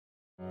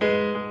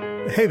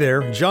Hey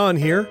there, John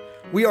here.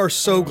 We are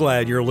so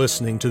glad you're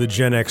listening to the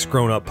Gen X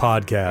Grown Up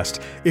Podcast.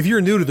 If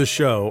you're new to the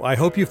show, I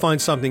hope you find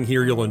something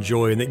here you'll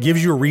enjoy and that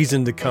gives you a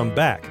reason to come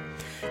back.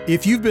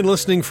 If you've been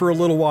listening for a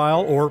little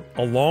while, or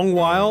a long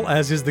while,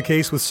 as is the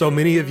case with so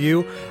many of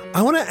you,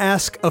 I want to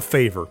ask a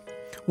favor.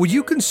 Would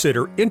you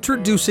consider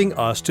introducing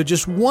us to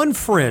just one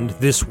friend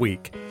this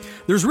week?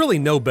 There's really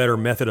no better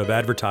method of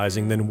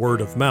advertising than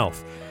word of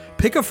mouth.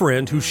 Pick a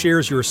friend who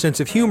shares your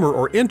sense of humor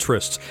or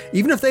interests,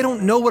 even if they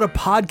don't know what a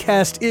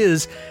podcast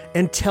is,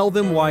 and tell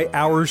them why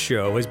our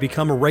show has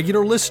become a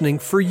regular listening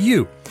for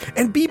you.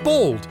 And be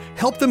bold.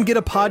 Help them get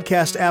a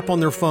podcast app on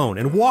their phone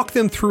and walk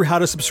them through how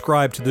to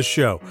subscribe to the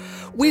show.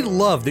 We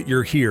love that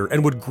you're here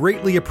and would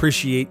greatly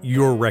appreciate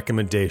your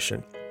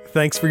recommendation.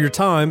 Thanks for your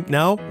time.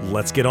 Now,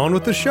 let's get on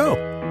with the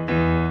show.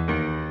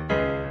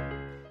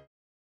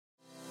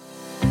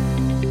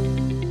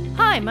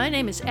 Hi, my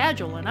name is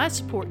Agile, and I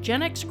support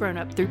Gen X Grown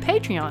Up through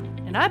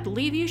Patreon, and I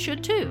believe you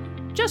should too.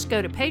 Just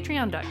go to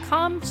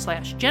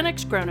patreon.com/Gen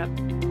X Grown Up.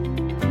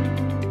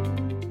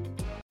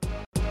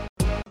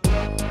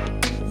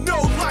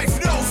 No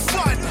life, no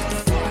fun.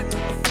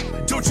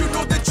 Don't you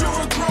know that you're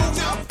a grown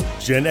up?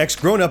 Gen X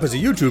Grown Up is a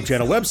YouTube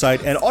channel,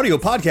 website, and audio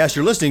podcast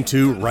you're listening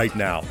to right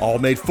now. All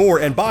made for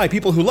and by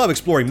people who love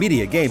exploring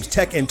media, games,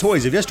 tech, and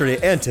toys of yesterday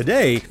and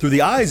today through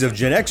the eyes of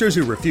Gen Xers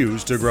who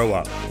refuse to grow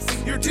up.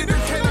 Your dinner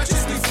cannot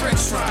just be French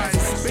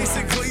fries.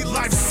 Basically,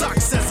 life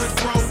sucks as a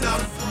grown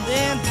up.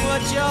 Then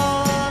put your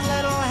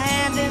little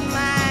hand in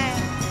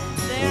mine.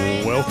 There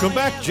ain't Welcome no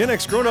back, end Gen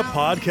X Grown Up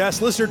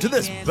Podcast listener, to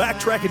this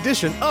backtrack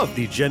edition of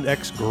the Gen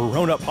X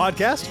Grown Up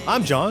Podcast.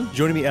 I'm John.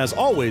 Joining me as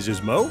always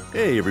is Mo.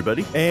 Hey,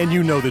 everybody. And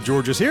you know that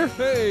George is here.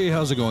 Hey,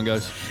 how's it going,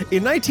 guys?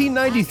 In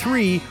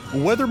 1993,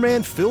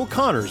 weatherman Phil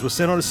Connors was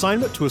sent on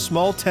assignment to a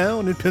small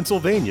town in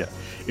Pennsylvania.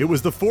 It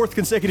was the fourth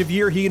consecutive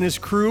year he and his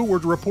crew were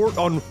to report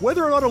on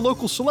whether or not a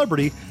local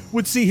celebrity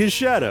would see his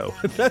shadow.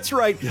 That's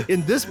right,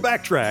 in this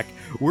backtrack,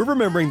 we're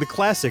remembering the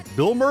classic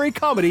Bill Murray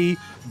comedy,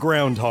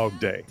 Groundhog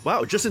Day.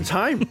 Wow, just in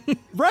time.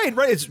 Right.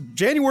 It's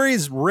January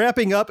is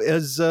wrapping up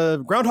as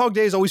Groundhog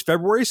Day is always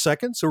February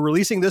 2nd, so we're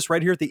releasing this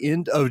right here at the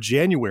end of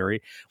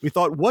January. We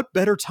thought, what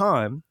better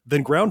time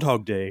than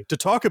Groundhog Day to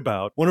talk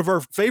about one of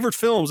our favorite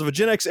films of a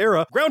Gen X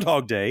era,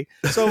 Groundhog Day.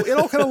 So it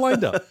all kind of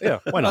lined up. Yeah,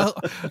 why not?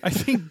 I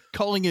think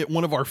calling it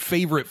one of our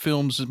favorite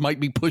films might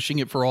be pushing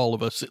it for all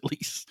of us, at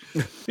least.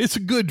 It's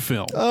a good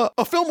film.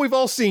 A film we've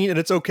all seen, and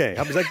it's okay.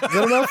 Is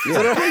that enough? Is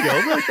that There you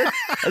go.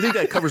 I think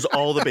that covers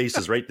all the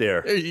bases right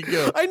there. There you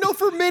go. I know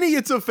for many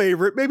it's a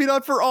favorite, maybe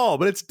not for all,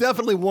 but it's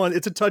definitely one.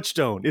 It's a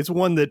touchstone. It's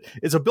one that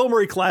it's a Bill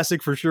Murray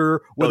classic for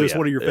sure, whether it's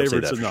one of your I'd say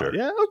favorites that or for not. sure.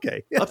 Yeah,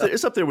 okay. Yeah.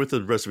 It's up there with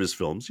the rest of his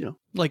films, you know.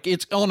 Like,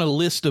 it's on a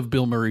list of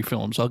Bill Murray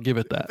films. I'll give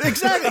it that.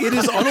 Exactly. It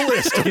is on a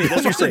list of Bill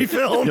That's what Murray you're saying.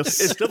 films.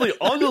 It's definitely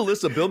on the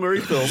list of Bill Murray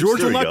films. George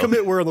There will you not go.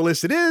 commit where on the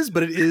list it is,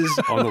 but it is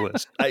on the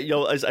list.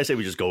 I say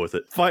we just go with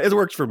it. Fine, it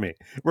works for me.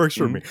 Works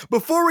for me.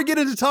 Before we get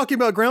into talking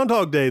about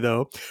Groundhog Day,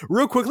 though,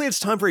 real quickly, it's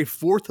time for a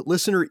fourth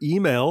listener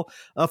email.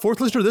 Fourth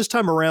listener this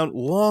time around,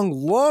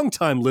 long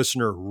time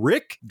listener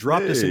Rick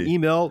dropped us an Hey.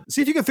 email.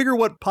 See if you can figure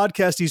what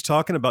podcast he's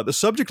talking about. The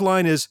subject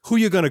line is, "Who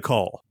you gonna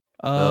call?"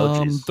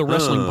 geez. The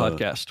wrestling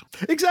podcast.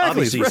 Exactly.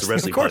 Obviously, it's a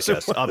wrestling Of course it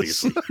podcast. was.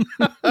 Obviously.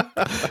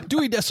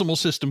 Dewey Decimal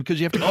System, because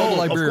you have to call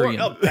the Of course.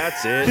 librarian. Oh,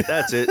 that's it.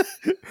 That's it.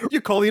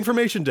 You call the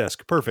information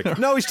desk. Perfect.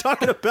 No, he's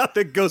talking about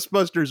the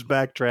Ghostbusters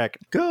backtrack.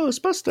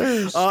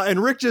 Ghostbusters.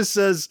 And Rick just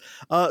says,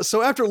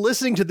 so after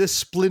listening to this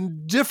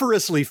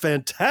splendiferously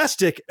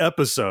fantastic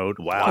episode,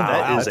 wow,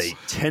 that is a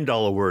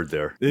 $10 word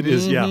there. It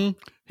is, yeah. Mhm.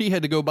 He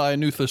had to go buy a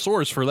new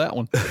thesaurus for that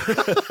one.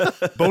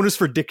 Bonus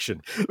for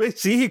diction.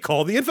 See, he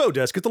called the info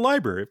desk at the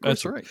library. Of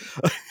course. That's right.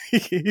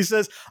 He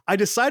says, I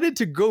decided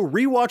to go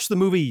rewatch the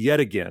movie yet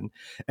again,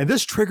 and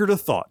this triggered a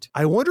thought.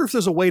 I wonder if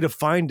there's a way to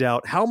find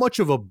out how much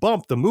of a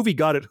bump the movie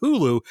got at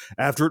Hulu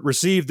after it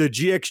received the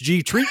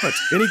GXG treatment.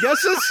 Any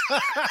guesses?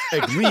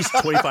 At least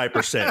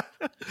 25%.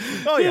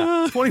 Oh,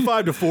 yeah.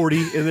 25 to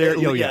 40 in there.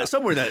 Oh, yeah.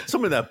 Somewhere in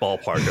that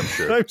ballpark, I'm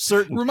sure. I'm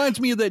certain.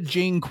 Reminds me of that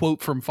Jane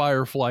quote from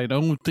Firefly. And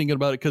I'm thinking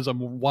about it because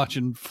I'm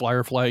watching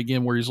Firefly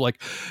again, where he's like,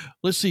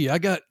 let's see, I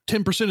got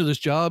 10% of this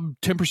job,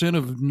 10%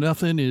 of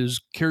nothing is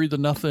carry the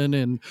nothing,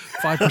 and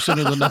 5%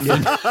 of the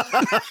nothing.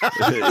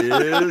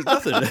 It is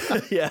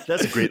nothing. Yeah,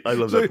 that's great. I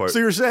love that part. So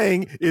you're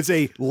saying it's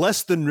a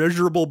less than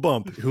measurable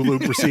bump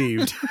Hulu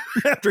received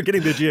after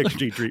getting the GXG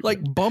treatment.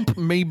 Like, bump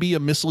may be a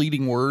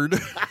misleading word.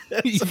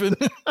 Even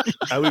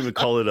I would even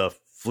call it a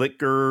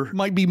flicker.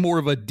 might be more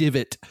of a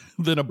divot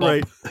than a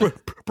bump. Right.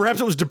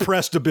 Perhaps it was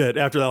depressed a bit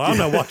after that. I'm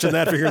not watching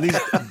that for hearing these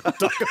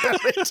talk about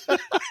it.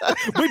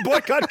 We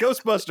boycott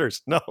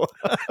Ghostbusters. No.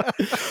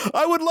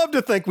 I would love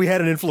to think we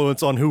had an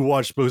influence on who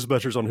watched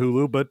Ghostbusters on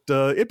Hulu, but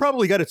it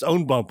probably got its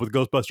own bump with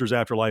Ghostbusters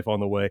Afterlife on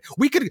the way.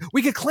 We could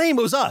claim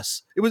it was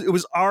us. It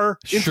was our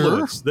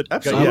influence. That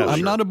Absolutely. yeah,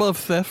 I'm not above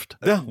theft.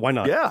 yeah, why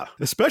not? Yeah.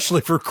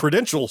 Especially for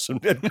credentials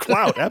and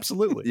clout.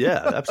 Absolutely.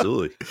 Yeah,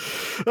 absolutely.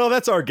 Well,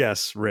 that's our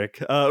guess,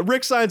 Rick.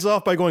 Rick signs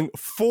off by going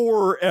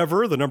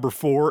forever, the number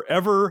 4,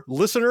 ever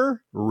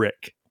listener,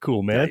 Rick.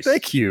 Cool, man. Nice.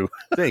 Thank you.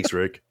 Thanks,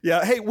 Rick.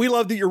 Yeah. Hey, we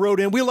love that you wrote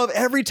in. We love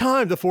every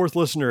time the fourth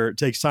listener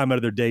takes time out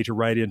of their day to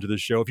write into the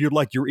show. If you'd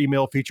like your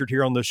email featured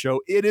here on the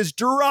show, it is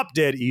drop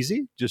dead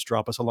easy. Just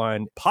drop us a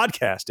line,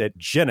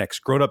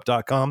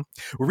 podcast@genxgrownup.com.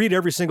 We read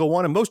every single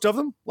one, and most of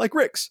them, like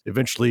Rick's,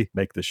 eventually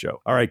make the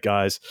show. All right,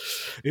 guys,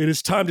 it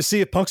is time to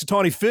see if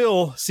Punxsutawney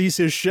Phil sees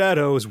his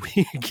shadow as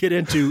we get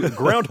into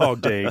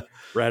Groundhog Day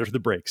right after the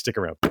break. Stick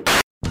around.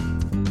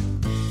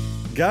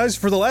 Guys,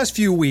 for the last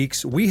few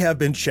weeks, we have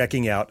been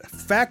checking out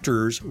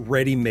Factor's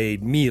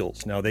ready-made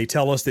meals. Now, they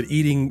tell us that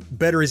eating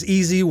better is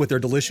easy with their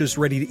delicious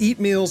ready-to-eat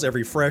meals.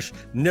 Every fresh,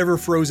 never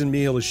frozen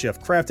meal is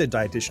chef-crafted,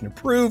 dietitian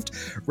approved,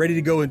 ready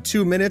to go in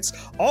 2 minutes.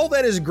 All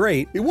that is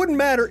great. It wouldn't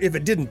matter if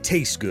it didn't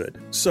taste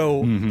good.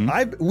 So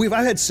I've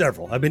had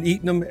several. I've been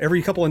eating them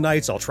every couple of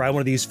nights. I'll try one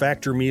of these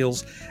Factor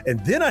meals.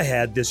 And then I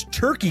had this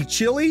turkey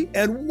chili,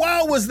 and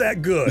wow, was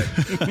that good.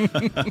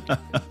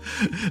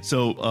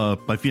 So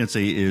my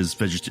fiance is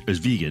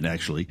vegan,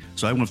 actually.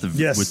 So I went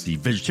with the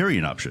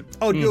vegetarian option.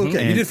 Oh,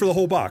 okay. You did for the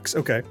whole box.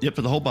 Okay. Yep,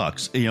 for the whole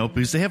box.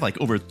 Because they have like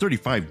over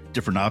 35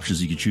 different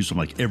options you can choose from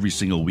like every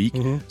single week.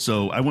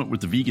 So I went with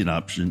the vegan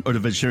option or the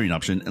vegetarian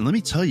option. And let me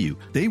tell you,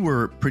 they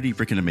were pretty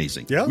freaking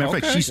amazing. Yeah. Matter of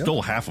fact, she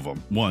stole half of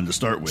them. One to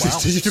start with. Wow.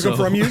 She took them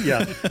from you?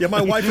 Yeah. Yeah.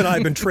 My wife and I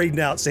have been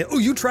trading out saying, oh,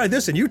 you try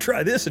this and you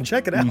try this and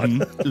check it out.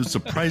 It was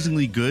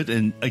surprisingly good.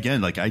 And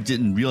again, like I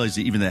didn't realize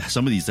that even that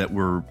some of these that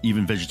were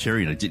even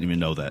vegetarian, I didn't even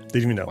know that.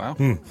 Didn't even know. Wow.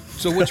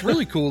 So what's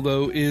really cool though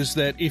is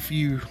that if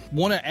you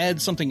want to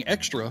add something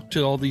extra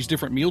to all these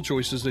different meal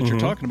choices that you're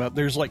talking about,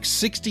 there's like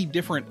 60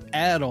 different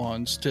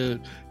add-ons to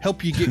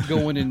help you get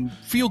going and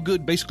feel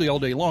good basically all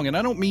day long. And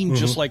I don't mean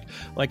just like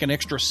an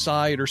extra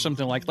side or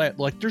something like that.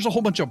 Like there's a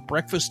whole bunch of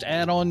breakfast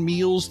add-on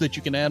meals that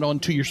you can add on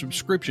to your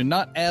subscription,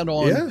 not add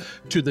on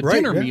to the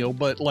dinner meal,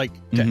 but like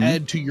to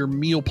add to your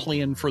meal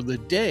plan for the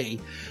day.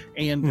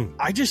 And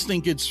I just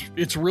think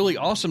it's really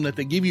awesome that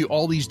they give you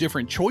all these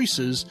different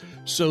choices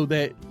so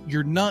that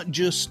you're not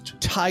just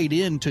tied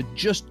into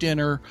just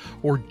dinner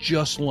or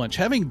just lunch.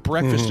 Having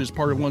breakfast as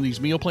part of one of these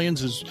meal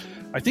plans is,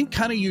 I think,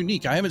 kind of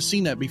unique. I haven't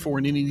seen that before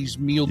in any of these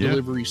meal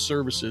delivery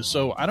services.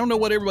 So I don't know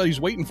what everybody's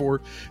waiting for.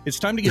 It's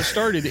time to get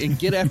started and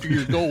get after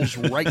your goals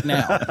right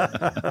now.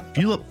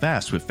 Fuel up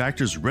fast with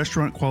Factor's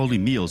restaurant quality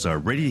meals that are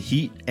ready to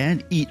heat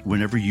and eat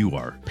whenever you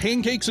are.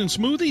 Pancakes and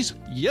smoothies?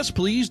 Yes,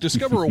 please.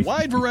 Discover a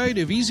wide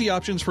variety of easy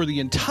options for the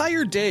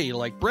entire day,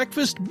 like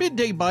breakfast,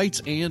 midday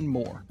bites, and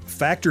more.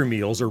 Factor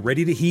meals are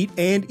ready to heat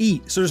and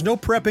eat, so there's no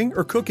prepping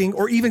or cooking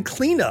or even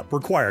cleanup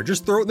required.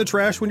 Just throw it in the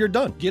trash when you're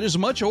done. Get as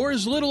much or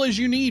as little as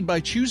you need by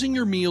choosing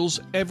your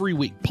meals every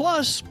week.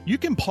 Plus, you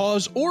can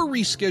pause or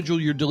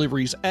reschedule your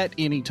deliveries at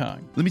any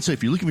time. Let me tell you,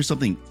 if you're looking for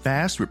something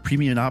fast with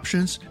premium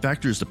options,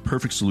 Factor is the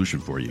perfect solution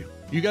for you.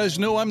 You guys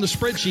know I'm the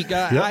spreadsheet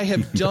guy. Yep. I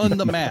have done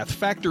the math.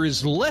 Factor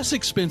is less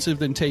expensive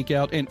than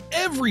takeout, and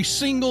every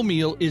single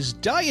meal is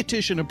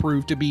dietitian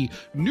approved to be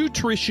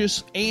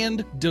nutritious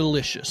and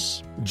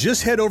delicious.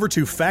 Just head over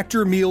to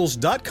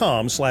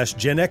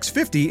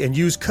factormeals.com/GenX50 and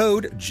use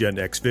code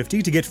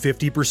GenX50 to get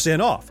 50%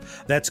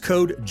 off. That's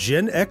code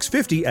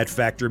GenX50 at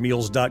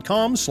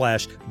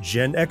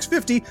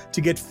factormeals.com/GenX50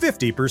 to get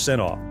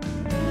 50% off.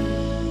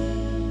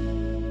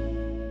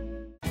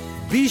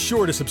 Be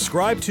sure to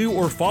subscribe to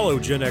or follow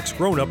Gen X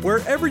Grown Up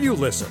wherever you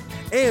listen.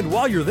 And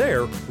while you're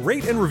there,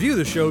 rate and review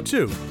the show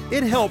too.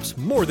 It helps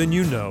more than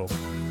you know.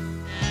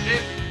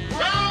 It's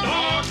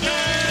Groundhog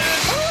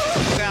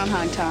Day!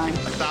 Groundhog time.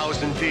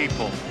 1,000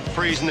 people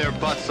freezing their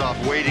butts off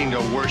waiting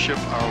to worship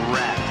a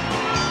rat.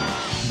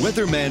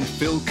 Weatherman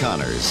Phil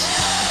Connors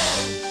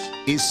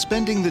is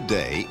spending the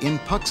day in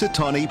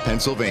Punxsutawney,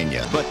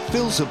 Pennsylvania. But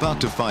Phil's about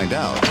to find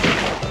out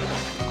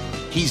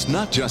he's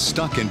not just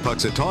stuck in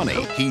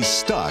Punxsutawney, he's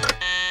stuck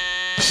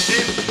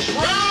It's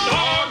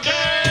Groundhog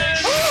Day!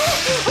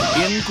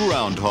 in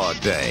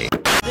Groundhog Day.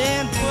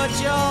 Then put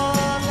your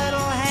little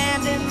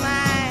hand in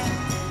mine.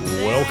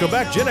 Welcome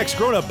back, Gen X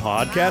Grown Up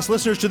Podcast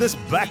listeners, to this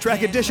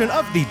backtrack edition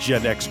of the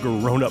Gen X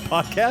Grown Up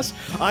Podcast.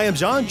 I am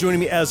John. Joining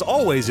me, as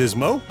always, is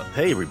Mo.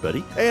 Hey,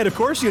 everybody. And, of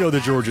course, you know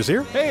that George is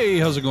here. Hey,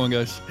 how's it going,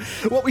 guys?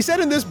 Well, we said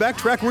in this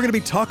backtrack we're going to be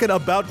talking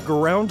about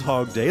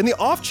Groundhog Day. And the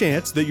off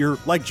chance that you're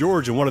like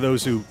George and one of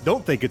those who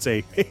don't think it's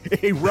a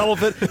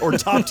relevant or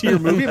top-tier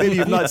movie, maybe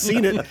you've not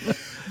seen it.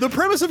 The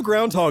premise of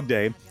Groundhog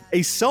Day: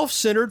 a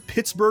self-centered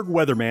Pittsburgh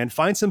weatherman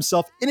finds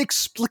himself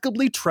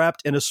inexplicably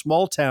trapped in a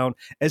small town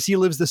as he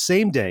lives the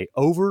same day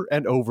over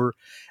and over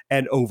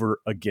and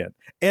over again.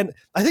 And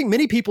I think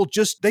many people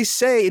they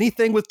say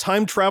anything with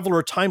time travel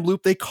or time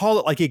loop, they call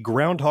it like a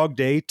Groundhog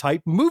Day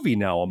type movie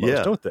now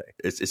almost, don't they?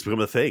 It's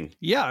become a thing.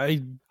 Yeah,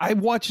 I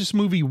watched this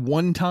movie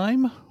one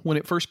time when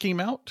it first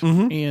came out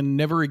and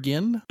never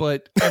again.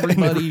 But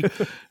everybody,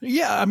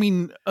 I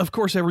mean, of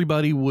course,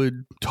 everybody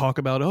would talk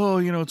about,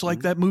 it's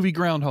like that movie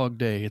Groundhog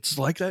Day. It's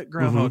like that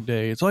Groundhog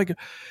Day. It's like,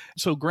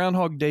 so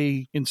Groundhog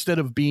Day, instead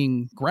of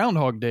being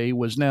Groundhog Day,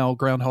 was now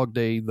Groundhog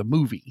Day, the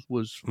movie,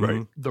 was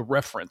the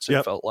reference.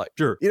 months, it felt like.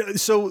 Sure.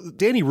 So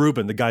Danny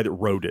Rubin, the guy that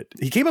wrote it,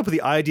 he came up with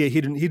the idea.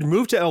 He'd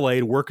moved to LA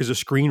to work as a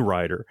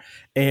screenwriter,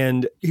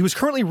 and he was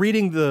currently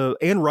reading the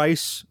Anne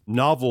Rice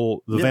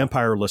novel, The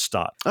Vampire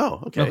Lestat.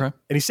 Oh, okay. And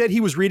he said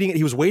he was reading it.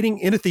 He was waiting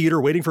in a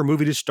theater, waiting for a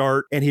movie to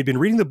start, and he had been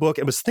reading the book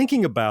and was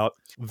thinking about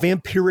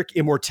vampiric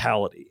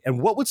immortality.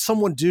 And what would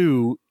someone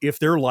do if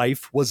their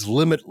life was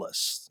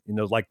limitless?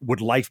 Like,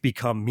 would life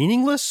become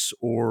meaningless,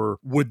 or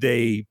would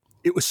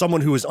it was someone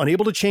who was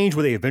unable to change,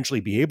 would they eventually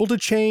be able to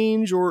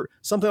change, or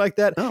something like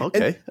that? Oh,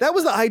 okay. And that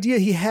was the idea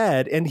he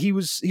had. And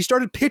he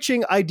started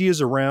pitching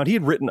ideas around. He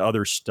had written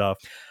other stuff.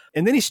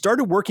 And then he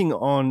started working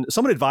on,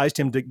 someone advised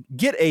him to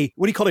get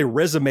what he called a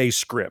resume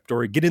script,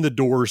 or a get in the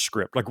door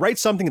script, like write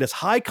something that's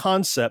high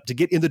concept to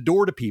get in the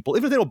door to people,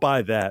 even if they don't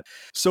buy that.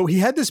 So he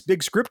had this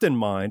big script in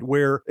mind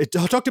where it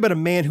talked about a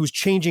man who's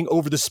changing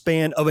over the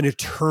span of an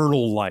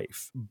eternal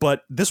life.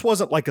 But this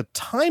wasn't like a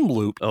time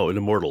loop. Oh, an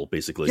immortal,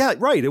 basically. Yeah,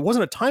 right. It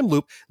wasn't a time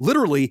loop.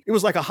 Literally, it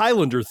was like a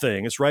Highlander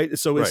thing. It's right.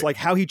 So it's like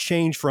how he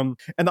changed from,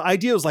 and the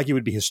idea was like it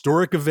would be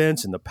historic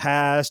events in the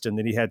past, and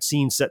then he had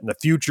scenes set in the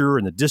future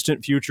and the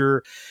distant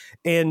future.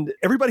 And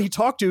everybody he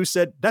talked to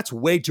said, that's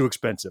way too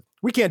expensive.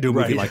 We can't do a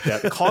movie like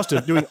that. The cost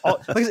of doing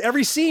because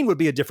every scene would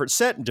be a different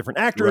set and different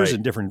actors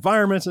and different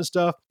environments and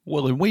stuff.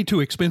 Well, and way too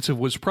expensive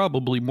was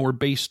probably more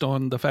based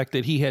on the fact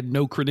that he had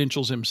no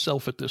credentials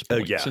himself at this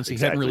point, since he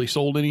hadn't really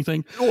sold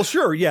anything. Well,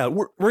 sure, yeah.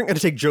 We're going to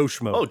take Joe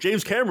Schmo. Oh,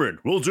 James Cameron,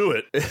 we'll do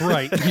it.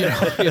 Right.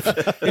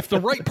 If the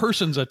right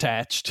person's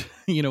attached,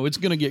 it's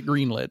going to get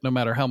greenlit no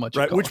matter how much it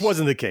costs. Which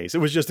wasn't the case. It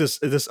was just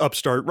this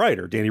upstart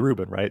writer, Danny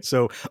Rubin, right?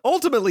 So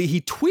ultimately,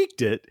 he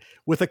tweaked it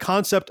with a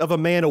concept of a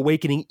man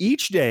awakening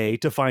each day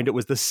to find it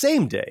was the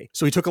same day.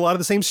 So he took a lot of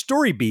the same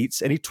story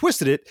beats and he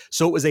twisted it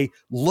so it was a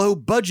low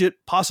budget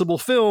possible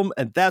film,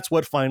 and that's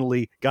what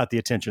finally got the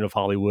attention of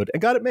Hollywood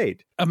and got it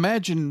made.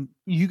 Imagine,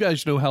 you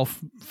guys know how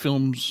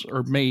films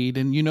are made,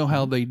 and you know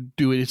how they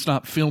do it. It's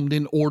not filmed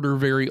in order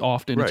very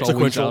often. Right. It's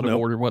always out of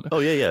order. Oh,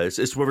 yeah.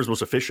 It's whoever's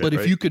most efficient. But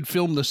if you could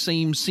film the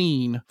same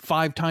scene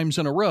 5 times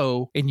in a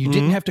row and you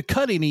didn't have to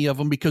cut any of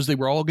them because they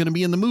were all going to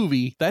be in the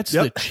movie, that's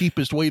the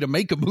cheapest way to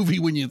make a movie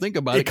when you think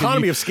about it.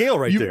 Economy of scale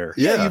right there.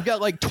 Yeah, you've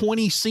got like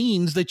 20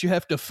 scenes that you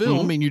have to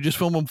film, and you just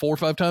film them 4 or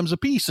 5 times a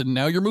piece, and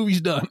now your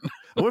movie's done.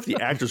 What if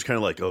the actor's kind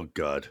of like, oh,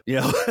 God,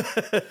 all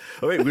right,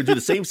 we're going to do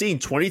the same scene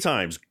 20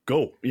 times.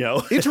 Go,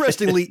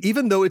 Interestingly,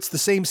 even though it's the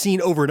same scene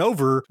over and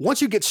over,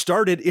 once you get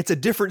started, it's a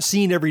different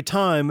scene every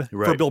time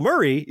for Bill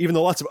Murray, even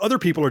though lots of other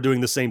people are doing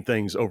the same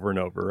things over and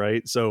over,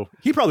 right? So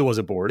he probably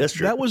wasn't bored. That's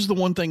true. That was the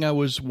one thing I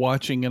was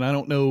watching, and I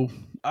don't know,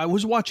 I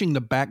was watching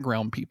the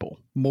background people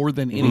more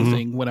than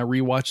anything when I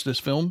rewatched this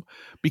film,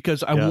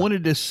 because I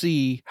wanted to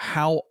see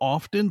how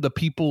often the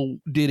people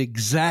did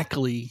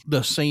exactly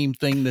the same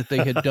thing that they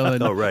had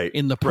done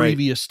in the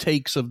previous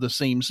takes of the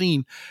same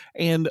scene.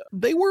 And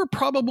they were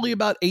probably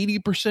about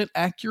 80%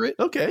 accurate.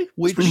 Okay.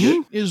 Which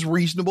is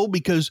reasonable,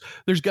 because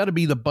there's got to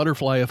be the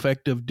butterfly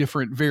effect of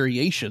different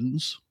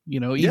variations,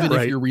 even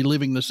if you're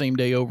reliving the same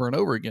day over and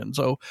over again.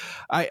 So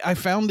I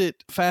found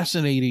it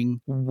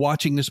fascinating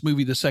watching this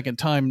movie the second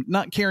time,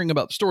 not caring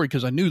about the story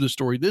because I knew the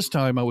story. This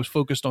time I was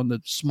focused on the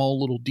small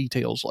little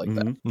details like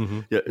that.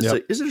 Yeah. So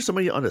isn't there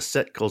somebody on a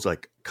set called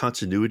like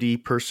continuity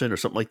person or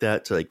something like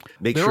that to like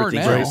make sure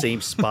things are in the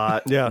same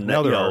spot?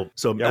 Now there are.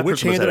 So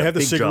which hand did I have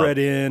the cigarette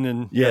in?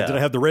 And did I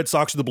have the red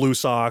socks or the blue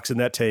socks in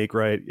that take?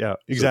 Right. Yeah,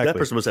 exactly. So that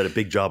person must have had a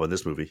big job on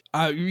this movie.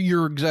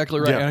 You're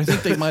exactly right. And I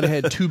think they might have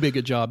had too big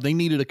a job. They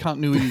needed a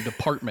continuity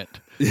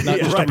department, not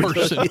just a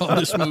person on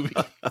this movie.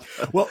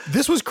 Well,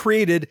 this was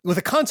created with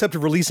a concept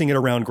of releasing it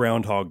around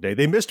Groundhog Day.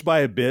 They missed by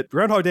a bit.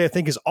 Groundhog Day, I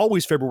think, is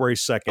always February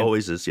 2nd.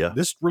 Always is, yeah.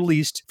 This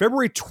released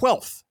February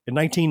 12th. In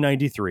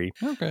 1993.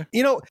 Okay.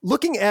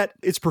 Looking at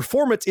its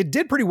performance, it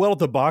did pretty well at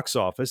the box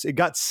office. It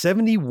got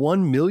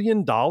 $71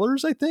 million,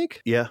 I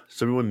think. Yeah,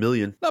 $71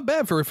 million. Not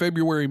bad for a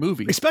February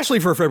movie.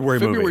 Especially for a February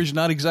movie. February's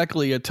not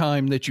exactly a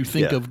time that you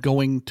think of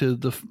going to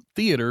the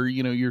theater.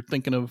 You're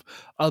thinking of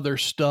other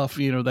stuff.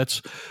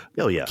 That's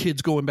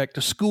kids going back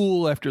to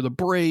school after the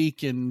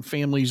break, and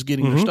families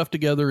getting their stuff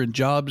together, and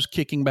jobs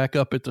kicking back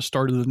up at the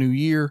start of the new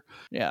year.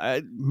 Yeah,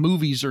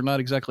 movies are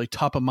not exactly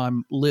top of my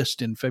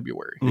list in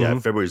February. Yeah,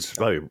 February's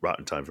probably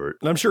rotten time for it.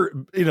 And I'm sure,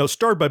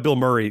 starred by Bill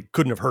Murray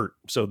couldn't have hurt.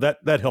 So that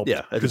helped.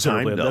 Yeah, at the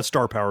time, that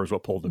star power is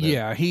what pulled it in.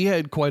 Yeah, he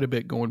had quite a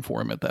bit going for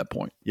him at that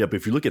point. Yeah, but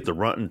if you look at the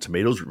Rotten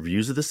Tomatoes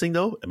reviews of this thing,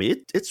 though, I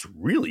mean, it's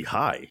really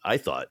high, I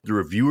thought. The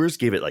reviewers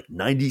gave it like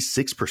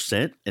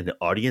 96% and the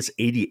audience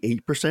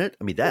 88%.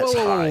 I mean, that's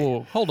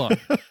high. Hold on.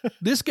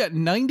 This got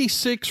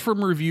 96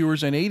 from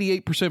reviewers and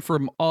 88%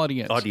 from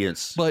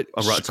audience. But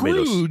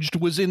Scrooged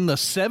was in the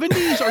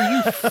 70s? Are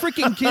you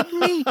freaking kidding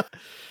me?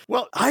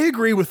 Well, I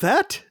agree with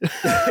that.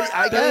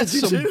 I got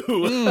it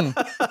too.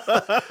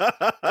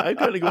 I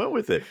kind of went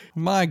with it.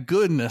 My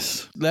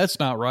goodness, that's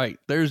not right.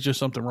 There's just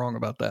something wrong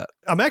about that.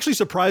 I'm actually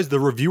surprised the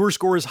reviewer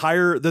score is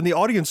higher than the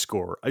audience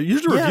score.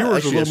 Usually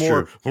reviewers are a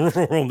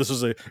little more, this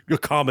is a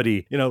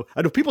comedy. You know,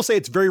 I know people say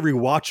it's very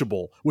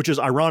rewatchable, which is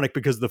ironic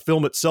because the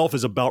film itself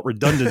is about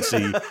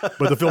redundancy,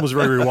 but the film is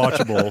very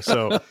rewatchable.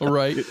 So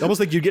right. I almost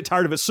think you get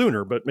tired of it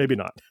sooner, but maybe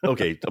not.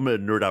 Okay, I'm going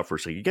to nerd out for a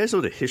second. You guys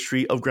know the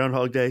history of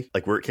Groundhog Day?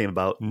 Like where it came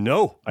about?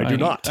 No, I do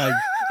not.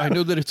 I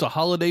know that it's a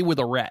holiday with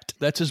a rat.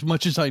 That's as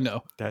much as I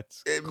know.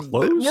 That's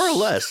close. More or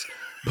less.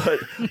 But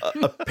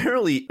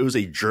apparently it was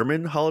a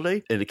German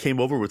holiday and it came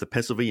over with the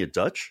Pennsylvania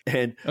Dutch.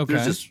 And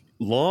there's this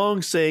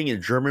long saying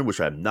in German, which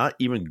I'm not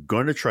even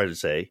going to try to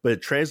say, but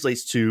it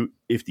translates to,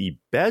 if the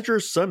badger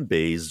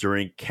sunbathes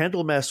during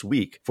Candlemas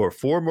week for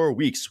 4 more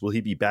weeks, will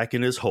he be back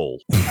in his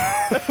hole?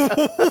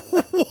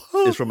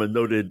 It's from a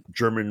noted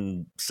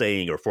German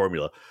saying or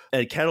formula.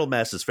 And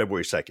Candlemas is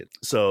February 2nd.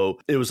 So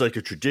it was like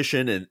a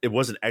tradition, and it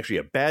wasn't actually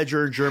a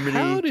badger in Germany.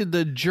 How did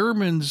the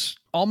Germans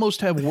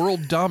almost have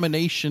world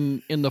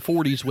domination in the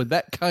 40s with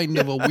that kind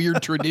of a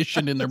weird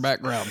tradition in their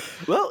background?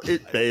 Well,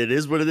 it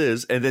is what it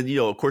is. And then,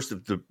 of course,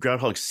 if the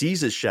groundhog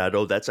sees his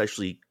shadow, that's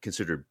actually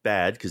considered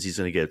bad because he's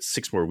going to get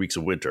 6 more weeks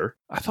of winter.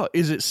 I thought,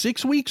 is it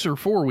 6 weeks or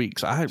 4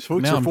 weeks? Now I'm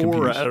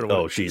confused. I don't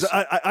know. Oh, jeez.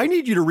 I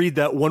need you to read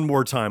that one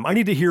more time. I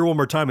need to hear one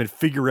more time and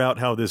figure out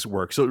how this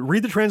works. So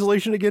read the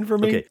translation again for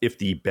me. Okay. If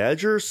the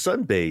badger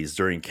sunbathes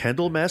during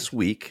Candlemas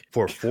week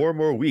for 4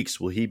 more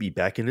weeks, will he be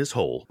back in his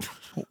hole?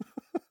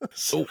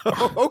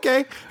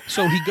 Okay.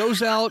 So he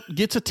goes out,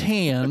 gets a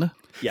tan.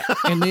 Yeah.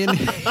 And then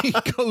he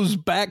goes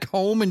back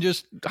home and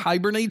just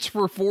hibernates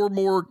for 4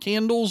 more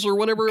candles or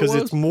whatever it was.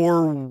 Because it's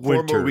more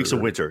winter. 4 more weeks of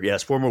winter.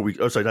 Yes, 4 more weeks.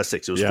 Oh, sorry, not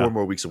 6. It was 4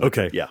 more weeks of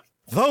winter. Okay. Yeah.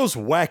 Those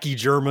wacky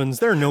Germans,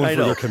 they're known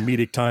for their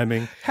comedic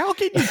timing. How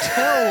can you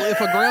tell if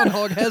a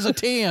groundhog has a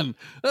tan?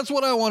 That's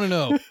what I want to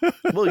know.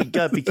 Well, you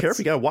got to be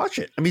careful. You got to watch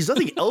it. I mean, there's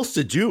nothing else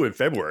to do in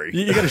February.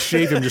 You got to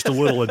shave him just a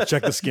little and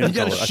check the skin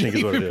color, I think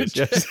is what it is.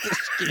 Yes.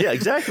 Yeah,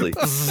 exactly.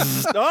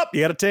 Oh,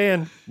 you got a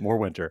tan. More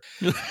winter.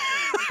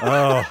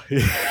 Oh,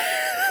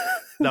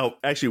 Now,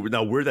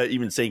 where that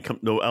even saying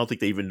no, I don't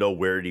think they even know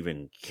where it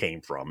even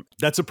came from.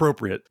 That's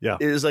appropriate. Yeah.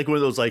 It's like one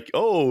of those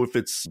if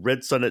it's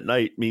red sun at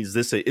night means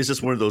this. It's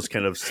just one of those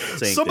kind of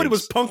saying Somebody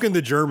things. was punking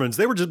the Germans.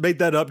 They were just made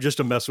that up just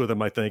to mess with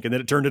them, I think. And then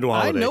it turned into a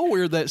holiday. I know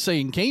where that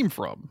saying came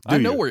from. I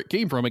know where it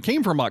came from. It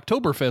came from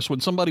Oktoberfest when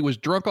somebody was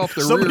drunk off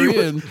their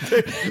rear end.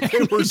 They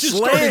were just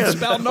started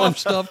spouting off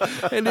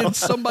stuff. And then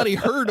somebody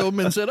heard them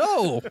and said,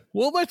 oh,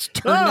 well, let's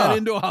turn that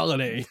into a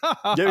holiday.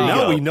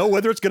 Now we know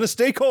whether it's going to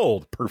stay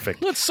cold.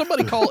 Perfect. Let's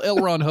somebody call L.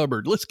 Ron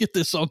Hubbard. Let's get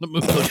this on the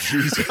move.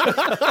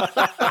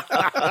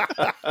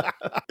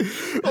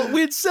 Well,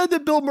 we had said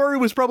that Bill Murray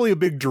was probably a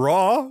big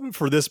draw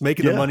for this,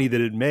 making the money that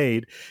it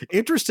made.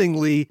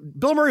 Interestingly,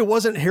 Bill Murray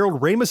wasn't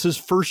Harold Ramis's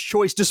first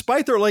choice,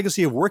 despite their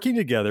legacy of working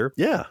together.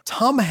 Yeah.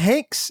 Tom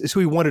Hanks is who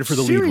he wanted for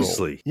the lead role.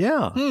 Seriously?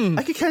 Yeah.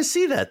 I could kind of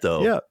see that,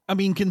 though. Yeah. I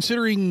mean,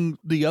 considering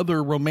the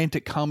other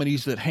romantic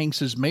comedies that Hanks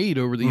has made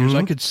over the years,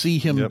 I could see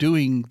him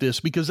doing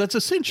this because that's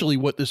essentially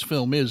what this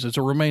film is. It's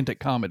a romantic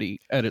comedy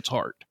at its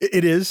heart.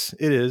 It is.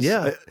 It is.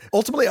 Yeah.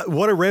 Ultimately,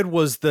 what I read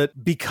was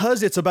that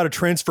because it's about a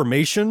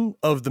transformation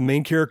of the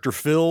main character,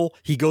 Phil,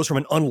 he goes from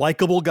an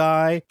unlikable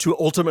guy to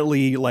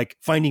ultimately like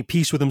finding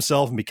peace with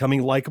himself and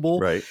becoming likable.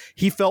 Right.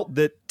 He felt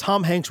that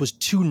Tom Hanks was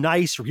too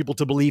nice for people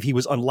to believe he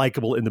was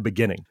unlikable in the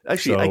beginning.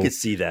 Actually, I could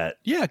see that.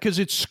 Yeah, because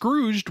it's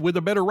Scrooged with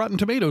a better Rotten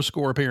Tomatoes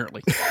score,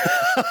 apparently.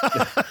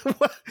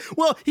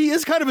 Well, he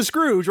is kind of a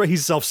Scrooge, right?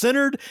 He's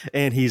self-centered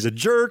and he's a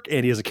jerk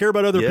and he doesn't care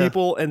about other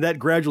people, and that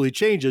gradually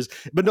changes.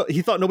 But no,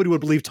 he thought nobody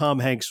would believe Tom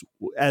Hanks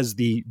as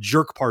the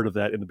jerk part of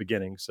that in the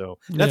beginning. So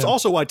that's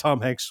also why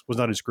Tom Hanks was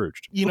not as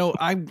Scrooged. You know,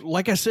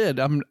 like I said,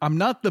 I'm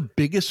not the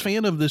biggest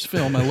fan of this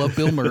film. I love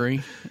Bill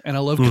Murray and I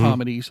love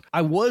comedies.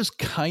 I was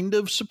kind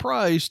of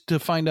surprised to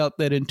find out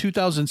that in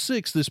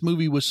 2006, this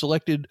movie was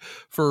selected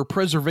for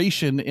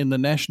preservation in the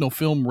National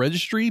Film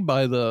Registry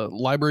by the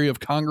Library of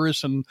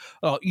Congress, and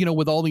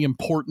with all the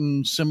important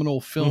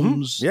seminal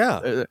films.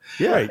 Right.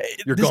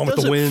 You're this Gone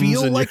with the Winds.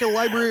 Feel like a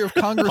Library of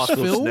Congress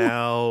film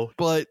Now,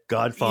 but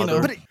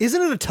Godfather. But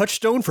isn't it a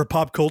touchstone for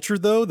pop culture,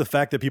 though? The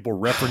fact that people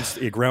reference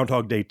a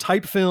Groundhog Day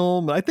type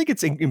film, I think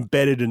it's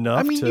embedded enough.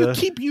 I mean, you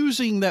keep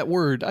using that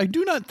word. I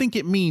do not think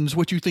it means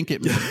what you think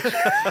it means.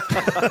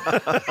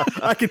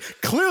 I can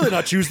clearly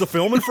not choose the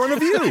film in front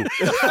of you.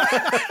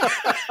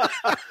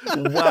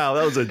 Wow,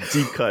 that was a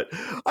deep cut.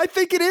 I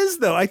think it is,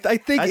 though. I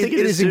think it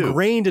is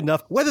ingrained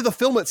enough. Whether the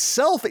film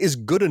itself is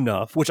good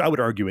enough, which I would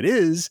argue it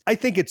is, I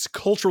think it's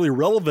culturally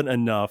relevant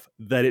enough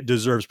that it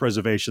deserves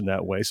preservation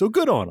that way. So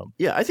good on them.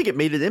 Yeah, I think it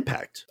made an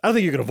impact. I don't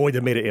think you can avoid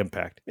the made an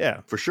impact.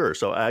 Yeah. For sure.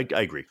 So I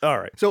agree. All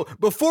right. So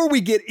before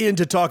we get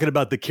into talking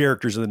about the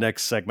characters in the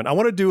next segment, I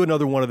want to do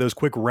another one of those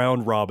quick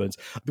round robins.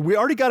 We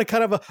already got a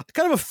kind of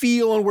a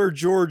feel on where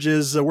George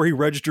is, where he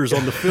registers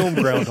on the film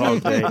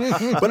Groundhog Day.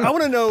 But I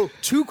want to know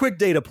 2 quick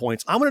data points.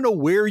 points. I want to know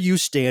where you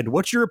stand.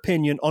 What's your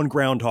opinion on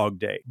Groundhog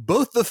Day?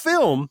 Both the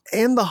film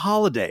and the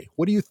holiday.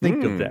 What do you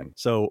think of that?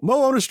 So, Mo,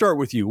 I want to start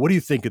with you. What do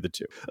you think of the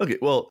two? Okay,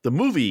 well, the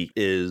movie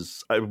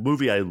is a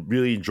movie I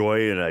really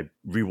enjoy, and I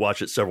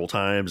rewatch it several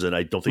times, and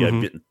I don't think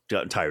I've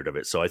gotten tired of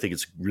it. So I think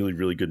it's a really,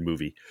 really good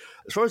movie.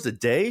 As far as the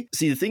day,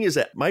 see, the thing is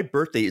that my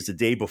birthday is the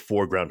day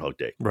before Groundhog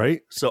Day.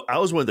 Right. So I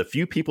was one of the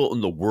few people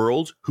in the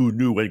world who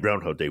knew when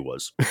Groundhog Day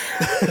was.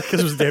 Because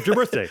it was the day after your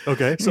birthday.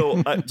 Okay.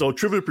 So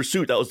Trivial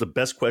Pursuit, that was the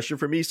best question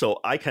for me. So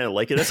I kind of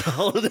like it as a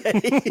holiday.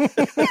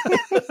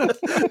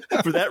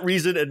 For that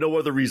reason and no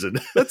other reason.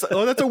 That's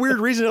a weird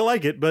reason to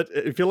like it, but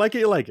if you like it,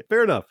 you like it.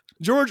 Fair enough.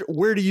 George,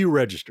 where do you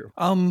register?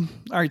 All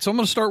right, so I'm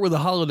going to start with the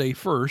holiday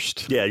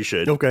first. Yeah, you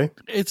should. Okay.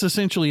 It's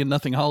essentially a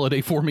nothing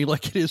holiday for me,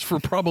 like it is for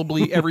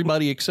probably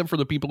everybody except for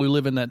the people who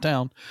live in that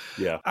town.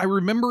 Yeah. I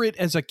remember it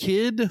as a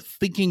kid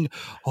thinking,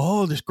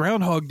 oh, this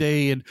Groundhog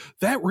Day, and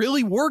that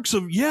really works.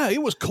 Yeah,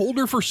 it was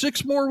colder for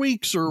 6 more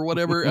weeks or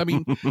whatever. I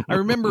mean, I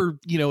remember,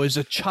 as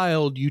a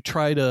child, you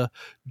try to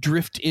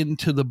drift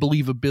into the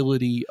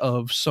believability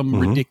of some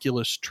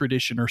ridiculous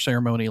tradition or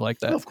ceremony like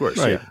that. Of course.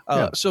 Right.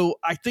 Yeah. So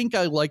I think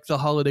I like the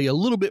holiday a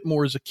little bit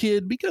more as a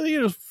kid because,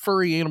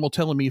 furry animal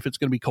telling me if it's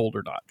going to be cold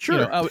or not.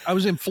 Sure. I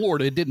was in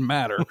Florida. It didn't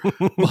matter.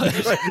 But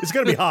it's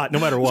going to be hot no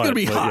matter what. It's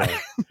going to be hot. Yeah.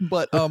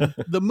 But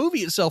the movie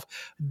itself,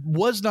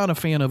 was not a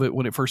fan of it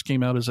when it first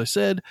came out, as I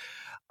said.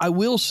 I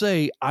will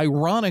say,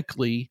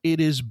 ironically, it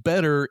is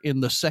better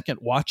in the second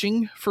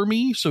watching for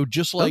me. So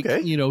just like,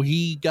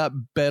 he got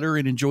better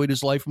and enjoyed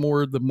his life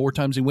more the more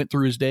times he went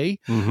through his day,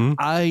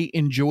 I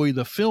enjoy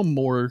the film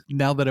more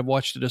now that I've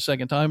watched it a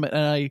second time. And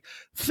I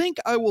think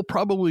I will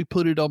probably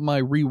put it on my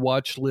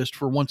rewatch list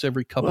for once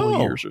every couple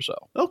of years or so.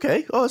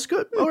 Okay. Oh, that's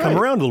good. It'll come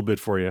around a little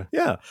bit for you.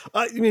 Yeah.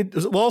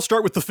 I'll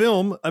start with the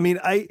film. I mean,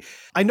 I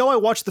know I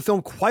watched the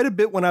film quite a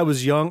bit when I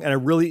was young, and I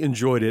really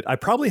enjoyed it. I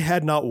probably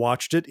had not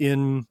watched it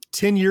in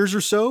 10 years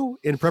or so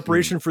in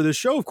preparation for this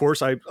show. Of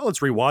course, let's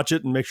rewatch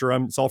it and make sure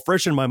it's all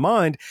fresh in my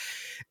mind.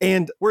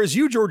 And whereas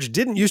you, George,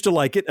 didn't used to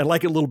like it, and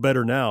like it a little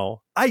better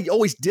now, I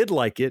always did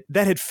like it.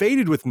 That had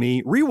faded with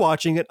me.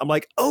 Rewatching it, I'm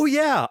like, oh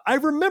yeah, I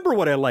remember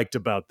what I liked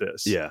about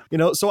this. Yeah.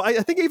 So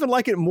I think I even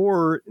like it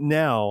more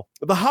now.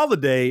 The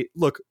holiday,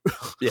 look,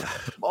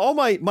 all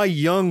my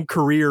young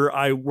career,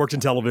 I worked in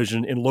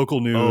television in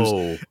local news.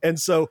 Oh. And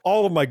so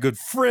all of my good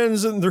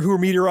friends who are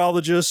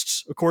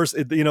meteorologists, of course,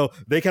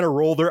 they kind of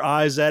roll their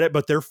eyes at it,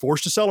 but they're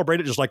forced to celebrate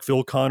it just like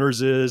Phil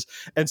Connors is.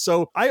 And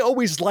so I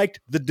always liked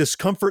the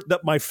discomfort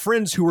that my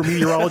friends who were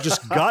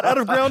meteorologists got out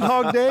of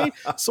Groundhog Day.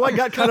 So I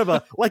got kind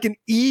of like an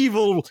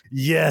evil,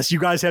 yes, you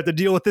guys have to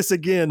deal with this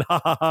again,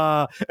 ha ha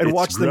ha, and it's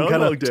watch them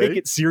kind of take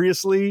it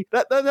seriously.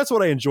 That's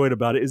what I enjoyed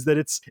about it, is that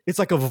it's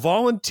like a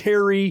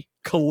voluntary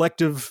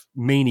collective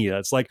mania.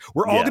 It's like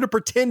we're all going to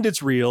pretend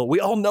it's real.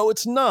 We all know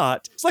it's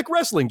not. It's like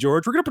wrestling,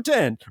 George. We're going to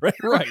pretend,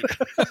 right?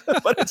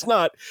 But it's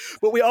not.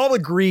 But we all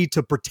agree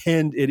to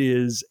pretend it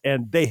is,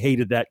 and they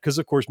hated that because,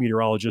 of course,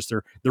 meteorologists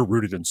they're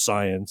rooted in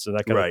science and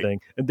that kind of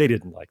thing, and they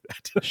didn't like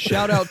that.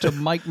 Shout out to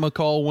Mike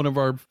McCall, one of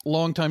our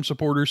longtime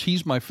supporters.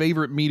 He's my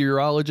favorite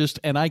meteorologist,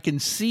 and I can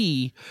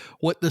see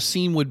what the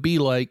scene would be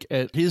like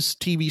at his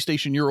TV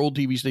station, your old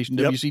TV station,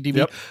 WCTV.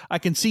 Yep. I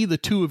can see the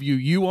two of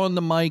you on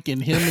the mic and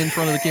him in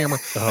front of the camera.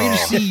 I can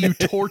see you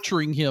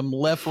torturing him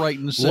left, right,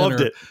 and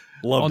center.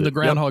 Loved it. The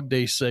Groundhog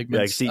Day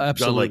segments. Yeah,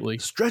 absolutely.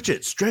 Like, stretch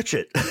it.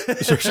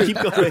 Keep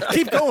going.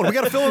 Keep going. We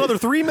got to fill another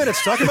 3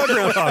 minutes talking about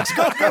groundhogs.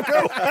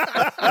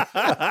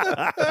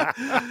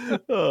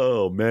 Go.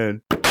 Oh,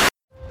 man.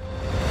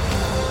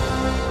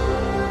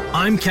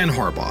 I'm Ken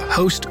Harbaugh,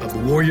 host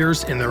of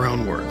Warriors in Their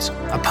Own Words,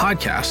 a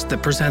podcast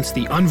that presents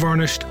the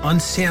unvarnished,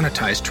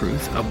 unsanitized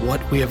truth of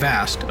what we have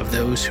asked of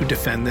those who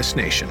defend this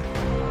nation.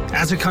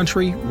 As a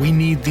country, we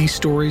need these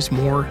stories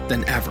more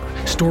than ever.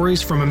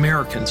 Stories from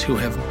Americans who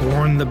have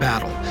borne the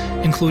battle,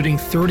 including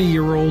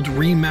 30-year-old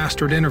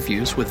remastered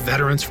interviews with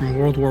veterans from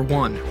World War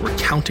I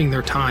recounting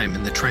their time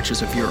in the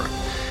trenches of Europe,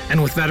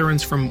 and with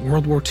veterans from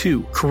World War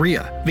II,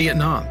 Korea,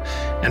 Vietnam,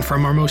 and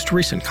from our most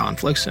recent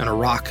conflicts in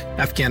Iraq,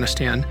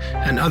 Afghanistan,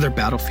 and other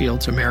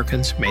battlefields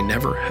Americans may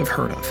never have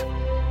heard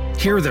of.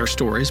 Hear their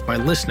stories by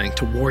listening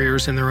to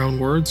Warriors in Their Own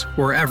Words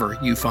wherever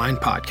you find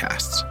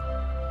podcasts.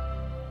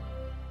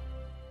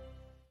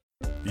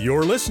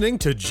 You're listening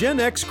to Gen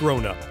X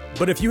Grown Up.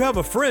 But if you have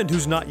a friend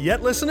who's not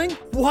yet listening,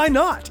 why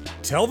not?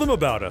 Tell them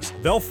about us.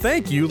 They'll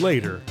thank you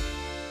later.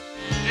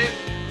 It's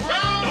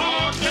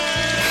Groundhog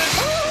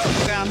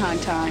Day!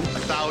 Groundhog time.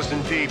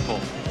 1,000 people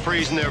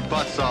freezing their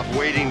butts off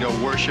waiting to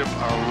worship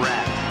a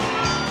rat.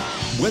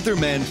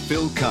 Weatherman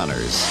Phil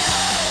Connors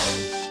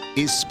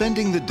is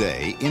spending the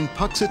day in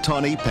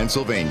Puxatawney,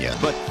 Pennsylvania.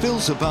 But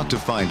Phil's about to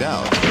find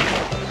out.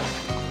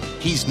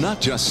 He's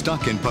not just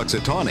stuck in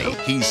Puxatawney,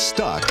 he's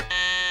stuck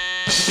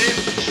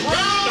It's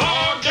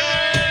Groundhog Day!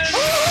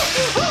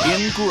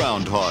 in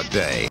Groundhog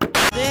Day.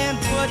 Then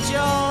put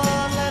your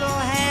little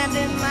hand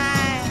in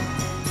mine.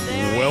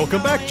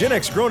 Welcome back, Gen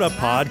X Grown Up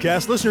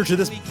Podcast. Listener to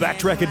this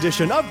backtrack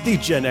edition of the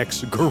Gen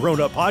X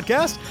Grown Up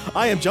Podcast.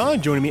 I am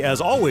John. Joining me,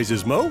 as always,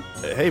 is Mo.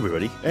 Hey,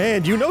 everybody.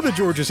 And you know that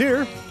George is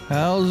here.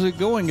 How's it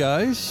going,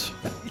 guys?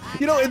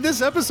 You know, in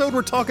this episode,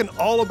 we're talking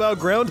all about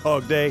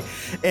Groundhog Day,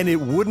 and it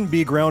wouldn't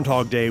be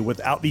Groundhog Day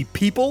without the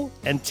people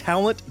and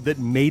talent that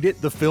made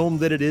it the film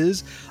that it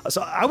is.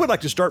 So I would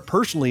like to start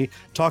personally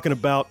talking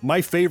about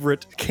my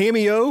favorite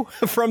cameo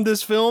from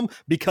this film,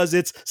 because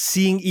it's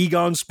seeing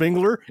Egon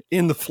Spengler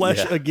in the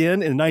flesh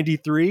again in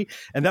 '93,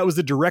 and that was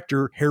the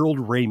director, Harold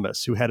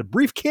Ramis, who had a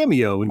brief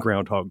cameo in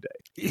Groundhog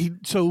Day.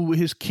 So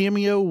his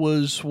cameo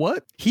was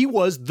what? He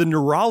was the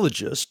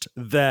neurologist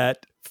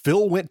that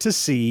Phil went to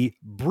see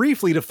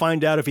briefly to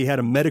find out if he had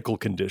a medical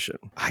condition.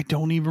 I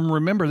don't even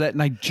remember that,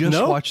 and I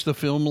just watched the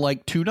film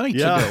like 2 nights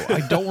ago. I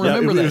don't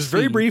remember that. It was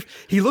very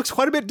brief. He looks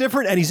quite a bit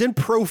different, and he's in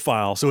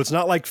profile, so it's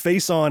not like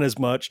face on as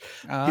much.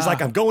 He's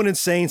like, I'm going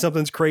insane,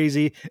 something's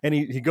crazy, and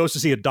he goes to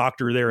see a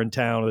doctor there in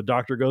town, and the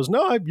doctor goes,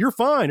 no, you're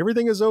fine,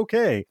 everything is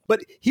okay.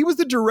 But he was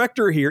the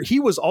director here. He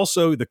was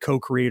also the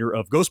co-creator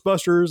of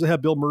Ghostbusters, that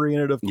had Bill Murray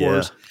in it, of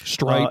course.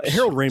 Stripes.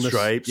 Harold Ramis.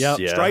 Stripes.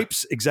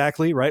 Stripes,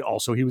 exactly, right?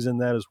 Also, he was in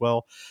that as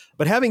well.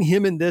 But having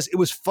him in this, it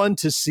was fun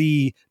to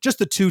see just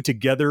the two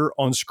together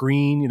on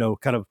screen. You know,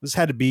 kind of, this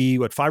had to be,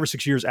 5 or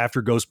 6 years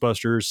after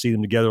Ghostbusters, see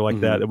them together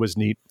like that. It was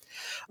neat.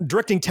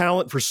 Directing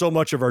talent for so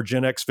much of our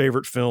Gen X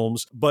favorite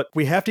films. But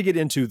we have to get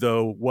into,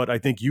 though, what I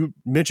think you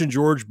mentioned,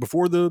 George,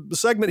 before the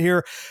segment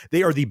here.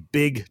 They are the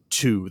big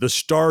two, the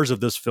stars of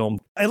this film.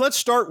 And let's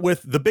start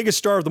with the biggest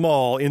star of them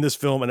all in this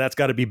film, and that's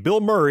got to be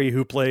Bill Murray,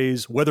 who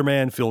plays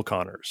Weatherman Phil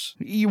Connors.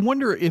 You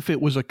wonder if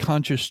it was a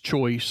conscious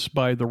choice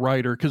by the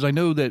writer, because I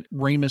know that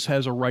Ramis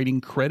has a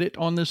writing credit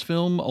on this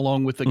film,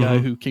 along with the guy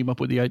who came up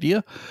with the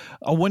idea.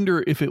 I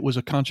wonder if it was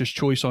a conscious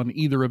choice on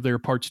either of their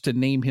parts to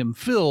name him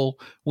Phil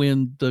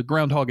when the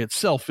groundhog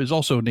itself is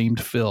also named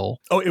Phil.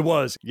 Oh, it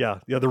was. Yeah.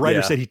 The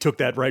writer said he took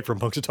that right from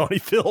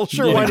Punxsutawney Phil.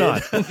 Sure, why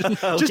not?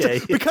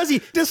 Just because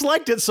he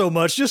disliked it so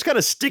much, just kind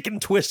of stick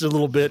and twist it a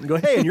little bit and go,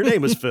 hey, and your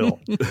name is Phil.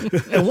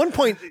 At one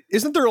point,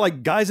 isn't there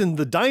like guys in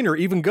the diner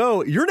even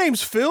go, your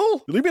name's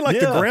Phil? You mean like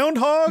the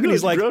groundhog? And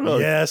he's like,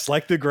 yes,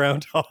 like the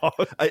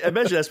groundhog. I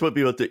imagine that's what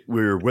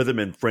where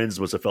Weatherman Friends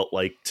must have felt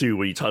like, too,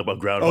 when you talk about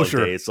Groundhog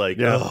Day. It's like,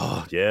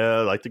 like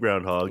the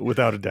groundhog.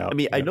 Without a doubt. I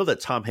mean, I know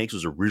that Tom Hanks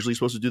was originally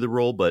supposed to do the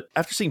role, but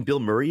after seeing Bill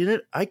Murray in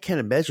it, I can't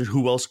imagine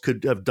who else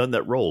could have done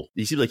that role.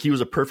 He seemed like he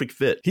was a perfect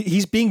fit.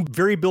 He's being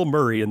very Bill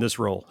Murray in this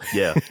role.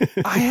 Yeah.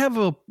 I have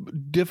a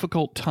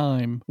difficult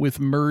time with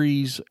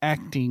Murray's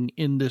acting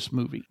in this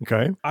movie.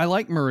 Okay. I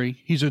like Murray.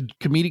 He's a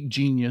comedic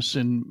genius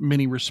in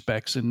many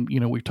respects. And, you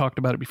know, we've talked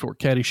about it before,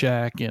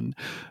 Caddyshack and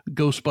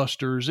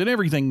Ghostbusters and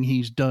everything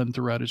he's done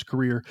throughout his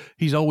career.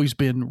 He's always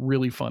been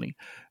really funny.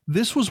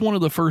 This was one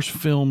of the first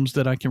films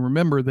that I can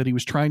remember that he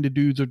was trying to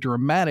do the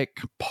dramatic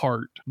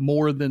part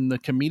more than the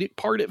comedic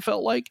part, it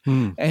felt like.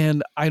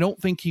 And I don't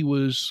think he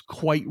was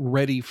quite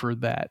ready for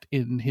that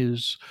in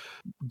his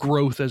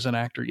growth as an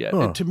actor yet.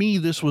 And to me,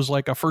 this was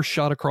like a first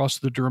shot across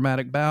the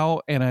dramatic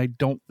bow, and I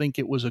don't think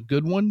it was a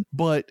good one.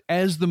 But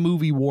as the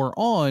movie wore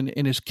on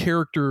and his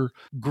character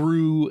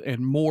grew and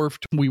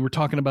morphed, we were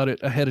talking about it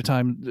ahead of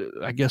time.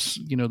 I guess,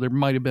 you know, there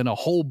might have been a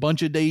whole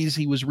bunch of days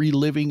he was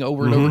reliving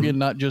over and over again,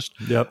 not just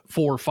 4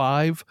 or 5.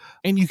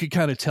 And you could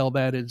kind of tell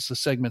that as the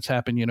segments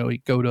happen. You know,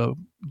 he'd go to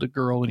the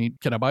girl and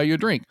can I buy you a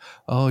drink?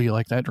 Oh, you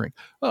like that drink?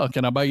 Oh,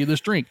 can I buy you this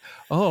drink?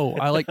 Oh,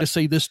 I like to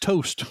say this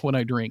toast when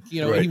I drink.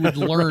 You know, he would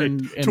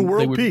learn and to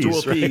world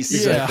peace.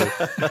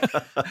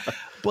 Exactly.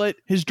 But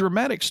his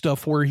dramatic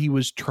stuff where he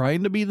was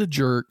trying to be the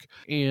jerk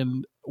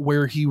and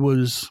where he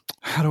was,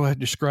 how do I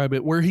describe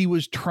it? Where he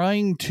was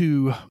trying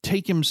to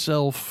take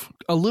himself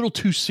a little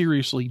too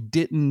seriously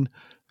didn't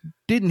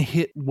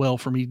hit well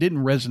for me, didn't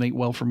resonate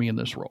well for me in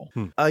this role.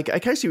 I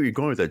kind of see where you're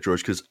going with that,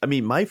 George, because I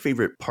mean, my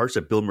favorite parts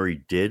that Bill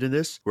Murray did in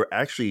this were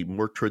actually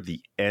more toward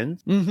the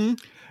end.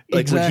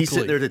 Like when he's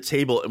sitting there at the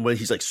table and when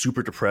he's like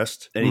super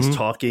depressed and he's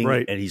talking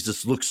and he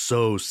just looks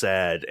so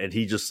sad. And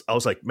I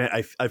was like, man,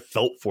 I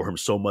felt for him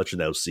so much in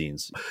those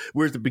scenes.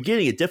 Whereas at the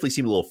beginning, it definitely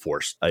seemed a little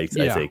forced, I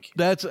think. I think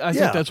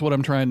that's what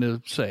I'm trying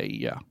to say.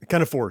 Yeah.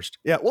 Kind of forced.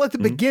 Yeah. Well, at the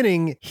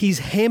beginning,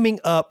 he's hamming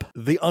up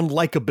the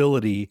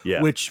unlikability,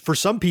 which for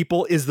some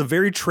people is the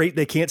very trait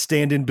they can't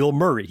stand in Bill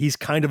Murray. He's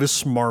kind of a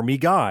smarmy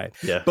guy.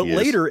 Yeah, but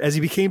later, as he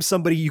became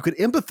somebody you could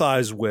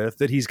empathize with,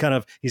 that he's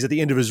at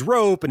the end of his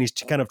rope and he's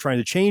kind of trying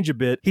to change a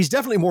bit, he's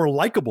definitely more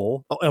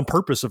likable on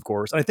purpose, of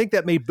course. And I think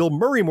that made Bill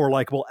Murray more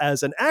likable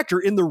as an actor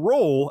in the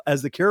role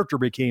as the character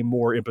became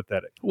more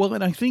empathetic. Well,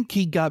 and I think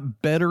he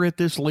got better at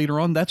this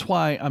later on. That's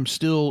why I'm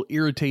still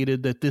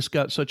irritated that this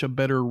got such a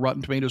better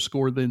Rotten Tomatoes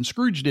score than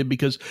Scrooge did,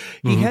 because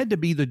he had to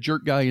be the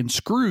jerk guy in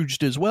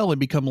Scrooged as well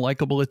and become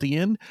likable at the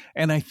end.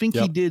 And I think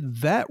he did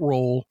that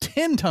role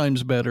 10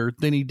 times better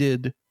than he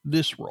did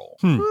this role.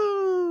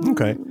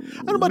 Okay. I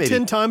don't know about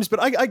 10 times, but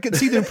I can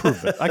see the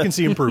improvement. I can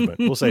see improvement.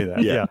 We'll say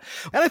that. Yeah.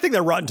 And I think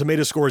that Rotten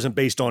Tomatoes score isn't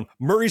based on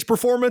Murray's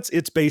performance.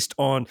 It's based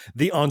on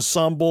the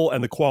ensemble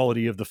and the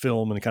quality of the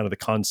film and kind of the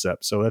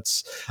concept. So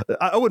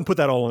I wouldn't put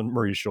that all on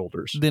Murray's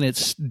shoulders. Then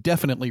it's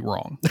definitely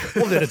wrong.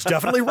 Well, then it's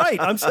definitely right.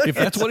 I'm saying. If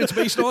that's what it's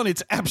based on,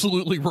 it's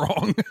absolutely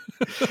wrong.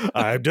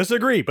 I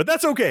disagree, but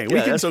that's okay.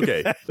 That's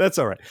okay. That's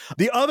all right.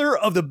 The other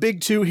of the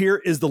big two here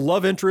is the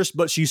love interest,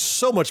 but she's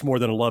so much more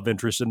than a love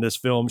interest in this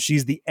film.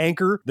 She's the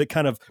anchor that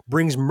kind of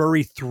brings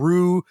Murray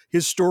through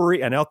his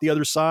story and out the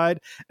other side,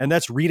 and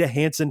that's Rita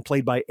Hanson,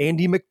 played by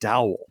Andie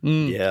MacDowell.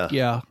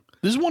 Yeah.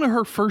 This is one of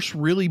her first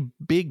really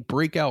big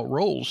breakout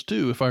roles,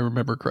 too, if I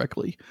remember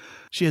correctly.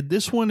 She had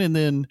this one, and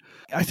then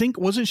I think,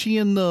 wasn't she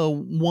in the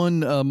one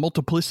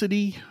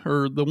Multiplicity,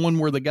 or the one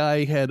where the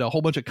guy had a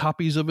whole bunch of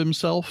copies of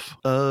himself?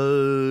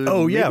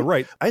 Yeah,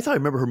 right. I thought I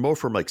remember her more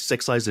from like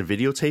Sex, Lies, and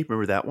Videotape.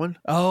 Remember that one?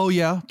 Oh,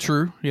 yeah,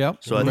 true. Yeah.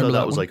 So I thought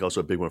that was like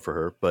also a big one for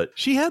her. But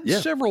she had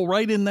several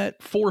right in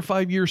that 4 or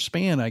 5 year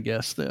span, I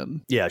guess,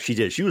 then. Yeah, she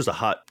did. She was a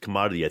hot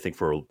commodity, I think,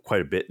 for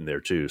quite a bit in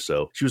there, too.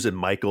 So she was in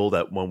Michael,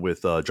 that one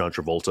with John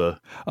Travolta.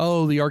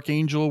 Oh, the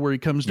Archangel, where he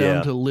comes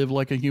down to live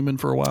like a human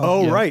for a while.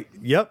 Oh, right.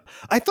 Yep.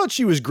 I thought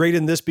she was great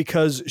in this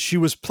because she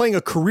was playing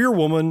a career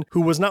woman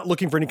who was not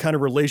looking for any kind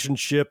of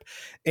relationship.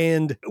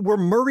 And where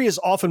Murray is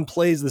often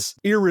plays this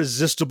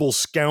irresistible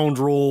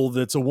scoundrel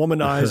that's a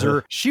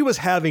womanizer, she was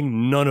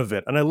having none of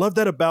it. And I love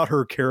that about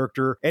her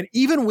character. And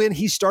even when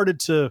he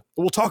started to,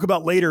 we'll talk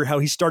about later how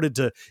he started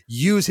to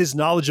use his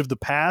knowledge of the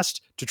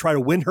past to try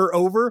to win her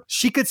over,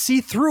 she could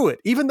see through it.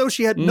 Even though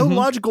she had no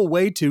logical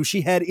way to,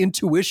 she had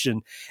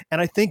intuition. And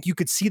I think you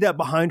could see that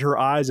behind her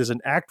eyes as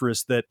an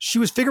actress, that she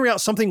was figuring out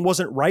something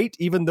wasn't right,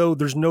 even though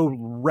there's no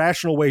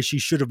rational way she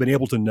should have been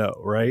able to know,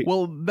 right?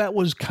 Well, that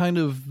was kind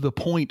of the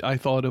point, I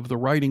thought, of the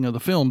writing of the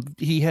film.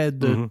 He had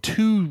the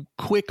two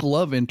quick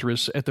love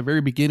interests at the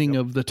very beginning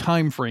of the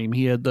time frame.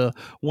 He had the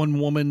one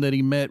woman that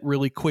he met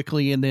really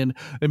quickly, and then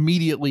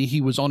immediately he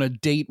was on a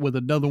date with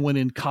another one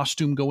in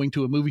costume going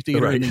to a movie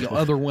theater, and the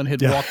other one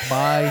had walked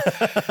by.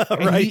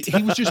 And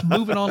he was just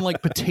moving on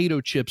like potato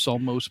chips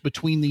almost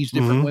between these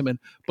different women.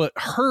 But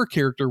her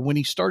character, when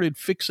he started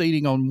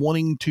fixating on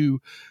wanting to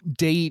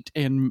date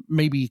and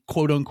maybe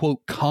quote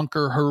unquote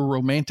conquer her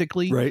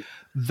romantically,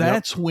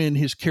 that's when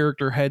his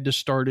character had to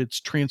start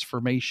its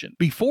transformation.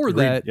 Before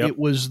that, it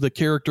was the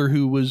character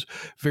who was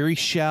very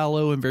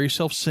shallow and very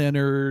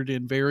self-centered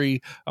and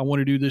very, I want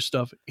to do this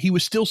stuff. He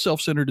was still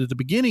self-centered at the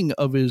beginning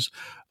of his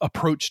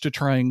approach to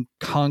try and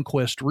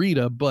conquest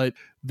Rita, but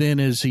then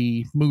as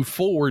he moved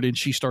forward and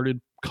she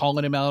started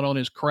calling him out on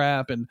his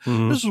crap and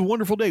this is a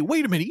wonderful day.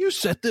 Wait a minute, you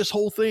set this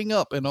whole thing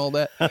up and all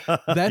that.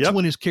 That's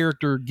when his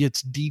character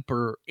gets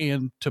deeper,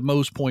 and to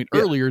Mo's point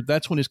earlier,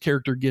 that's when his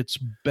character gets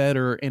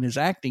better, and his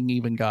acting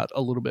even got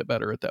a little bit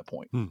better at that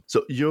point.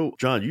 So,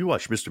 John, you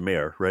watched Mr.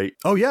 Mayor, right?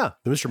 Oh yeah,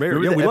 the Mr. Mayor.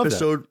 Remember we love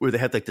episode where they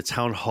had like the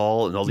town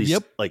hall and all these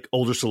like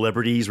older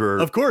celebrities were.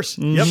 Of course,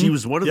 she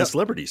was one of the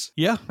celebrities.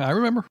 Yeah, I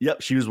remember.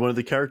 Yep, she was one of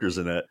the characters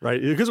in that.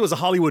 Right, because it was a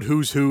Hollywood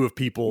who's who of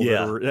people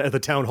that were at the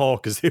town hall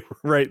because they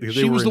were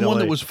She was the one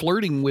that was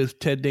flirting with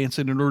Ted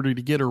Danson in order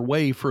to get her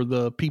way for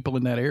the people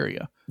in that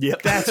area.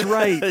 Yep. That's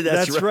right.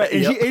 That's right.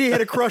 And he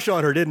had a crush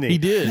on her, didn't he? He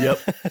did.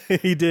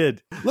 Yep. He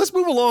did. Let's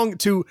move along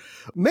to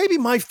maybe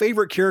my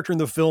favorite character in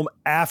the film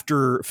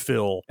after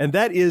Phil, and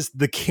that is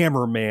the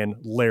cameraman,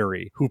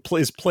 Larry, who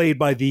is played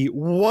by the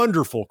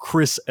wonderful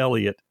Chris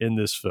Elliott in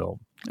this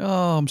film.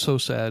 Oh, I'm so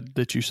sad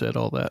that you said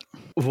all that.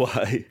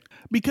 Why?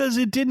 Because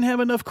it didn't have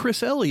enough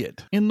Chris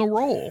Elliott in the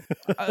role.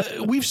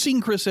 We've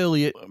seen Chris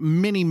Elliott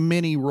many,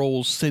 many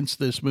roles since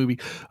this movie.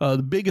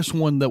 The biggest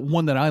one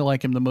that I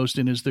like him the most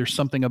in is There's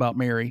Something About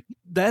Mary.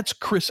 That's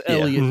Chris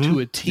Elliott to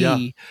a T. Yeah.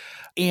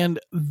 And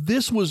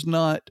this was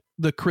not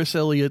the Chris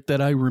Elliott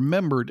that I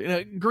remembered.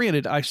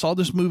 Granted, I saw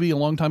this movie a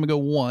long time ago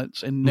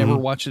once and never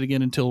watched it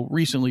again until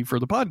recently for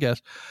the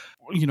podcast.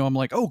 You know, I'm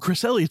like, oh,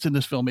 Chris Elliott's in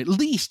this film. At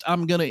least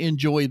I'm going to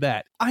enjoy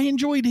that. I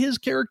enjoyed his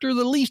character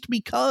the least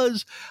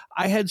because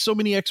I had so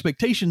many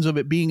expectations of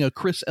it being a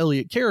Chris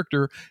Elliott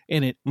character,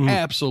 and it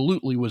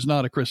absolutely was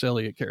not a Chris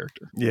Elliott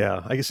character.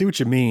 Yeah, I can see what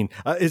you mean.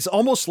 It's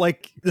almost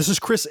like this is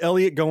Chris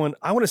Elliott going,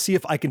 I want to see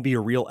if I can be a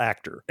real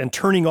actor, and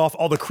turning off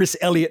all the Chris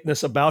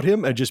Elliott-ness about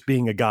him and just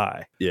being a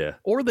guy. Yeah.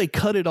 Or they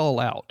cut it all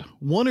out,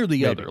 one or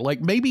the other.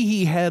 Like maybe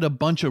he had a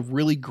bunch of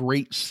really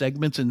great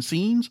segments and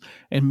scenes,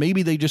 and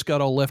maybe they just got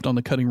all left on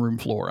the cutting room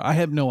floor. I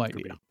have no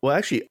idea. Well,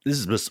 actually, this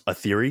is just a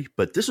theory,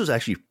 but this was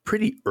actually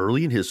pretty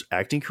early in his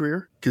acting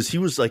career because he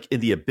was like in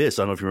The Abyss.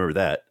 I don't know if you remember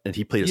that. And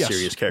he played a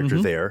serious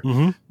character there.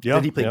 Yeah.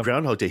 Then he played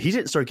Groundhog Day. He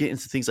didn't start getting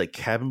into things like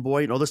Cabin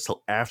Boy and all this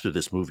till after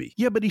this movie.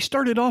 Yeah, but he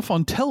started off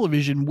on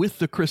television with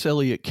the Chris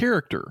Elliott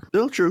character.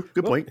 No, true.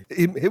 Good point.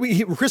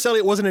 Chris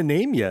Elliott wasn't a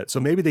name yet, so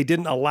maybe they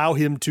didn't allow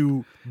him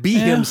to be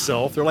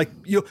himself. They're like,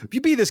 you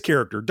be this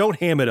character. Don't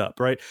ham it up,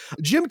 right?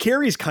 Jim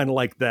Carrey's kind of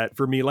like that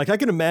for me. Like I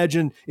can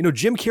imagine,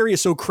 Jim Carrey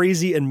is so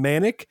crazy and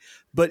manic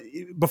But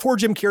before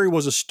Jim Carrey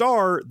was a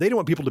star, they didn't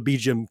want people to be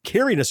Jim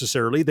Carrey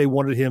necessarily. They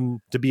wanted him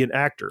to be an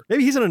actor.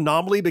 Maybe he's an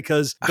anomaly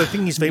because the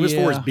thing he's famous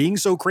for is being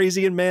so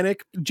crazy and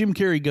manic. Jim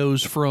Carrey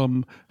goes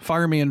from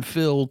Fireman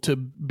Phil to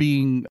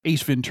being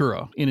Ace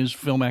Ventura in his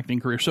film acting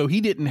career. So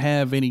he didn't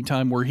have any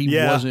time where he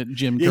wasn't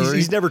Jim Carrey.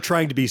 He's never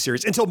trying to be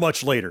serious until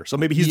much later. So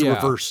maybe he's the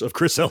reverse of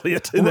Chris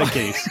Elliott in that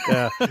case.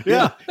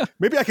 Yeah.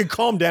 Maybe I could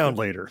calm down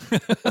later.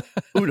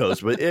 Who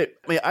knows? But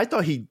I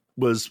thought he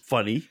was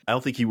funny. I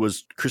don't think he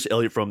was Chris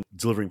Elliott from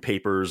Delivering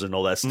Papers and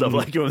all that stuff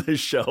like on this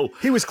show.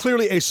 He was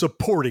clearly a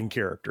supporting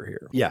character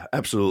here. Yeah,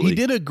 absolutely. He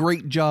did a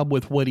great job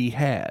with what he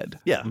had.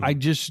 Yeah. I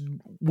just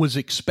was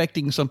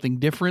expecting something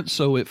different,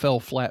 so it fell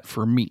flat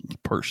for me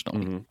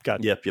personally.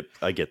 Got it. Yep.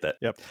 I get that.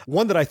 Yep.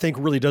 One that I think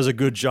really does a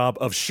good job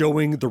of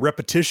showing the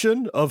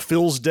repetition of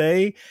Phil's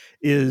day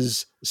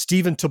is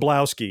Stephen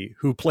Tobolowsky,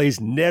 who plays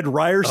Ned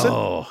Ryerson.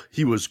 Oh,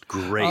 he was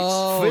great.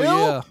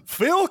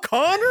 Phil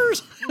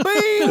Connors?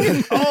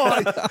 Bing!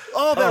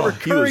 That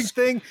recurring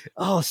thing.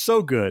 Oh,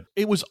 so good.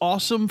 It was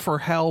awesome for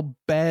how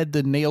bad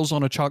the nails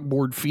on a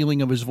chalkboard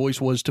feeling of his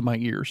voice was to my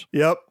ears.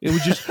 Yep. It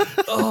was just,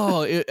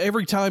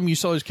 every time you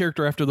saw his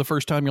character after the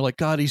first time, you're like,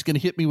 God, he's going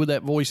to hit me with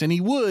that voice. And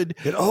he would.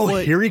 And,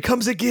 here he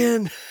comes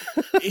again.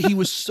 He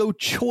was so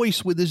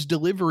choice with his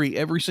delivery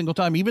every single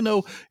time, even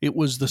though it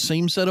was the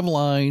same set of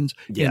lines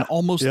and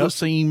almost the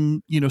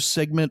same,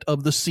 segment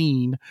of the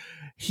scene.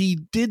 He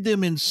did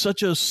them in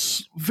such a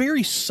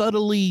very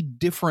subtly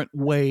different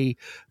way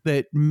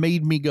that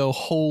made me go,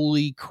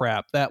 holy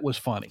crap, that was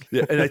funny.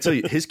 Yeah, and I tell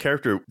you, his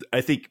character, I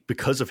think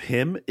because of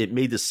him, it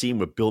made the scene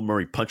where Bill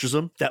Murray punches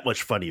him that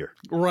much funnier.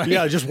 Right.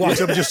 Yeah, just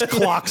walks up and just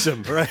clocks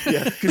him, right?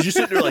 Yeah, because you're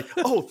sitting there like,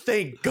 oh,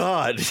 thank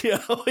God.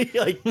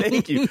 Like,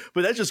 thank you.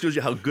 But that just shows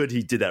you how good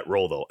he did that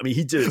role, though. I mean,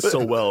 he did it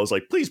so well. I was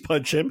like, please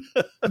punch him.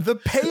 The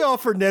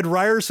payoff for Ned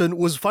Ryerson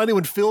was finally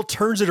when Phil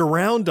turns it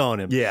around on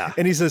him. Yeah.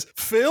 And he says,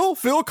 Phil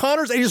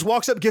Connors? And he just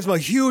walks up and gives him a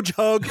huge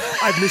hug.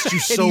 I've missed you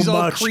so he's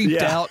much. All creeped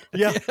out.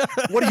 Yeah.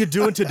 What are you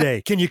doing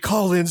today? Can you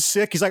call in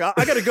sick? He's like,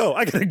 I gotta go.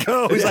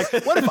 He's like,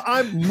 what if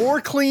I'm more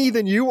clean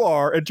than you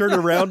are and turn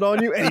around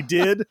on you? And he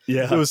did.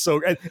 Yeah. It was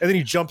so, and then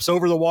he jumps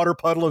over the water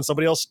puddle and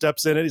somebody else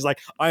steps in it. He's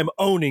like, I'm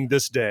owning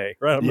this day.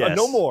 Right?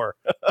 No more.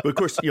 But of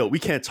course, we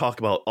can't talk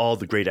about all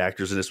the great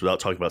actors in this without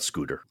talking about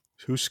Scooter.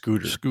 Who's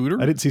Scooter? Scooter?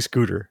 I didn't see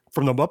Scooter.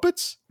 From the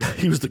Muppets?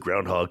 He was the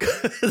groundhog.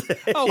 The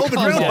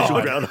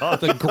groundhog.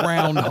 The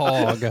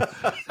groundhog.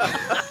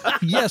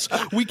 Yes,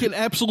 we can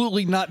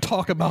absolutely not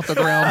talk about the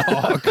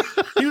groundhog.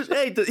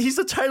 He's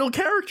the title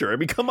character. I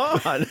mean, come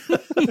on.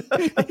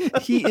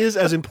 He is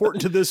as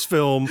important to this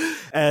film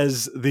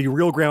as the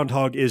real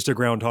groundhog is to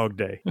Groundhog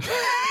Day.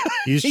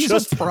 He's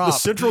just the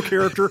central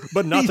character,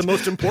 but not the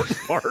most important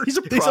part. He's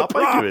a prop.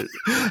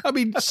 I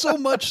mean, so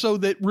much so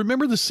that,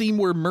 remember the scene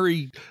where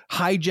Murray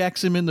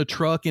hijacks him in the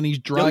truck and he's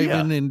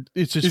driving and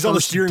it's his he's on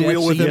the steering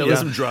wheel with him.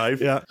 Lets him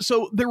drive. Yeah.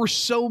 So there were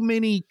so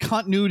many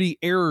continuity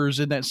errors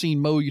in that scene.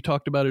 Mo, you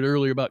talked about it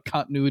earlier about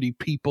continuity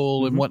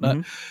people and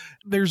whatnot.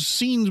 There's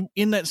scenes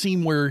in that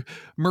scene where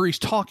Murray's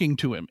talking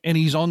to him and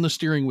he's on the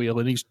steering wheel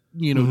and he's,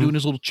 doing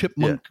his little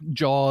chipmunk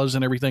jaws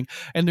and everything.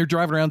 And they're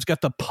driving around. It's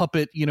got the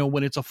puppet,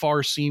 when it's a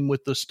far scene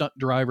with the stunt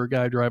driver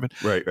guy driving.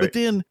 Right. But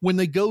then when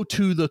they go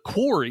to the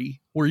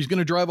quarry where he's going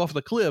to drive off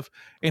the cliff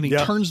and he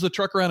turns the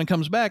truck around and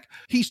comes back,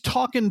 he's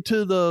talking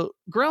to the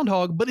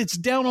groundhog, but it's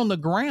down on the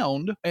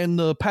ground and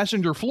the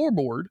passenger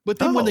floorboard. But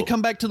then when they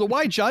come back to the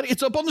wide shot,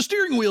 it's up on the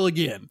steering wheel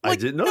again. I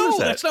didn't notice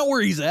that. That's not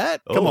where he's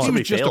at. Come on. He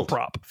was just a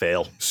prop.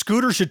 Fail.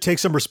 Scooter should take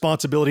some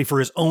responsibility for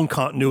his own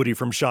continuity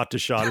from shot to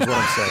shot is what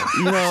I'm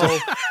saying.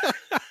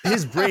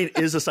 His brain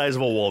is the size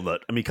of a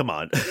walnut. I mean, come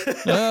on.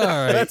 All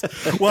right.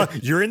 Well,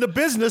 you're in the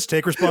business.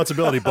 Take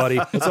responsibility, buddy.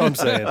 That's all I'm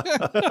saying.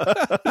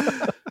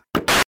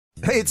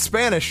 Hey, it's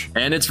Spanish.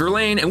 And it's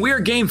Verlaine, and we are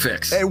Game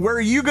Fix. Hey, where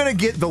are you going to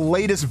get the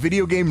latest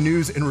video game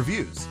news and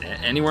reviews?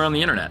 Anywhere on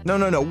the internet.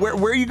 No. Where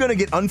are you going to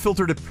get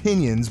unfiltered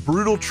opinions,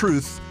 brutal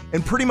truth,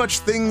 and pretty much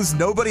things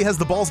nobody has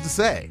the balls to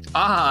say?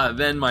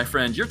 Then, my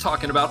friend, you're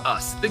talking about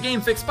us, the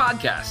Game Fix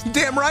podcast.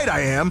 Damn right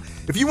I am.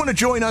 If you want to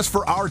join us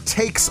for our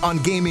takes on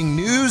gaming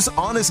news,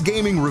 honest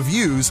gaming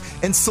reviews,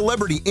 and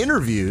celebrity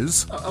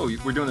interviews...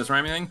 we're doing this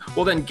rhyming thing?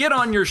 Well, then get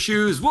on your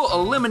shoes. We'll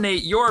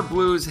eliminate your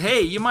blues.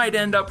 Hey, you might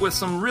end up with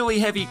some really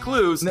heavy clues.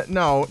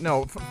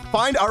 No.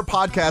 Find our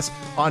podcast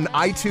on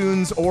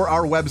iTunes or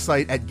our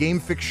website at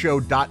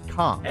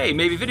GameFixShow.com. Hey,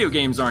 maybe video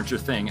games aren't your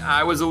thing.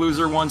 I was a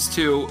loser once,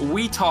 too.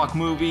 We talk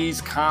movies,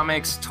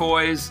 comics,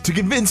 toys. To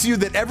convince you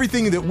that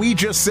everything that we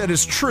just said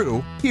is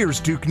true, here's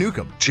Duke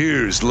Nukem.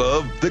 Cheers,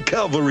 love. The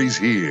cavalry's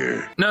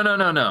here. No.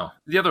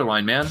 The other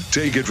line, man.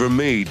 Take it from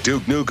me,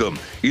 Duke Nukem.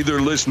 Either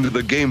listen to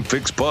the Game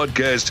Fix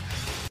podcast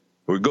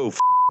or go f***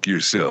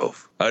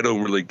 yourself. I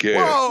don't really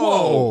care.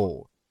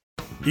 Whoa!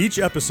 Each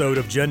episode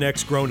of Gen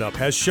X Grown Up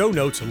has show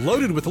notes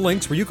loaded with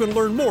links where you can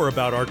learn more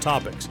about our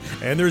topics.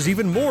 And there's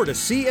even more to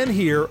see and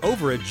hear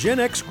over at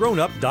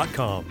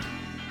genxgrownup.com.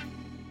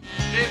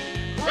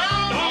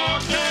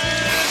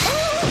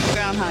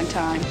 Groundhog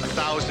time.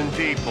 1,000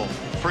 people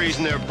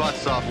freezing their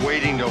butts off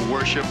waiting to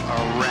worship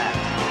a rat.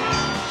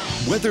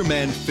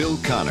 Weatherman Phil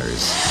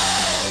Connors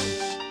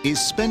is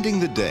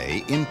spending the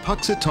day in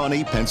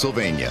Puxatawney,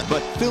 Pennsylvania.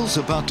 But Phil's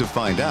about to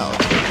find out.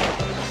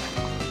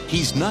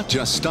 He's not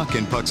just stuck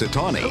in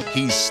Puxatawney,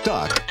 he's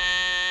stuck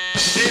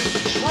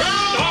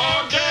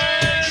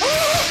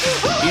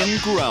in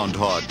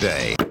Groundhog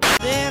Day.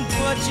 Then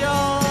put your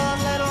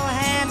little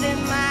hand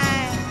in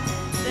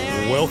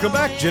mine. Welcome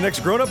back, Gen X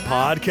Grown Up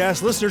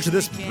Podcast listeners, to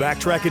this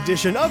backtrack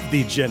edition of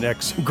the Gen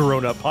X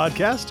Grown Up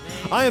Podcast.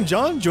 I am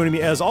John. Joining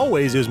me, as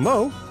always, is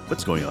Mo.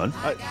 What's going on?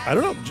 I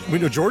don't know. We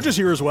know George is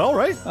here as well,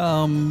 right?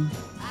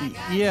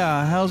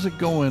 Yeah. How's it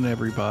going,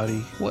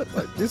 everybody? What?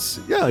 It's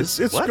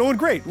going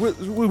great.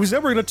 We was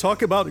never going to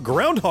talk about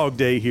Groundhog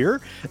Day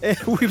here, and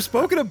we've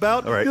spoken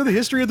about the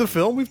history of the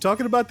film. We've talked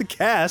about the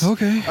cast.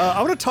 Okay.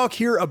 I want to talk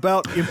here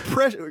about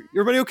impression.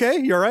 Everybody okay?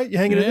 You all right? You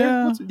hanging in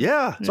there?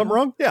 Yeah. Something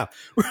wrong? Yeah.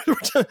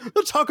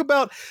 We'll talk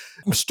about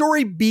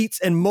story beats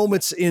and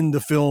moments in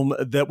the film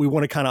that we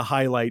want to kind of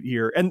highlight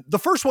here. And the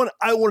first one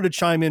I wanted to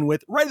chime in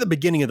with right at the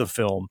beginning of the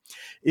film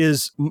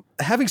is,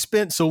 having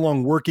spent so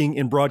long working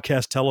in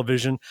broadcast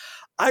television,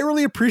 I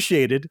really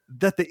appreciated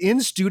that the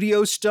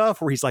in-studio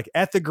stuff where he's like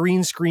at the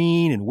green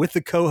screen and with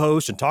the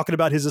co-host and talking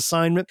about his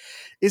assignment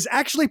is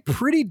actually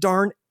pretty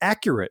darn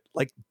accurate.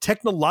 Like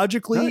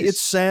technologically, it's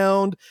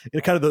sound,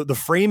 and kind of the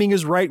framing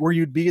is right where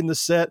you'd be in the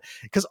set.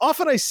 Because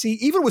often I see,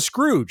 even with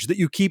Scrooge, that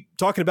you keep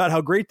talking about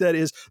how great that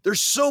is,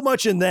 there's so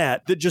much in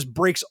that just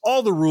breaks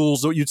all the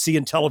rules that you'd see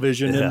in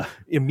television and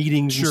in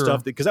meetings and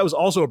stuff, because that was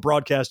also a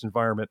broadcast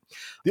environment.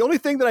 The only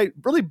thing that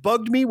really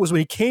bugged me was when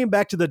he came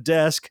back to the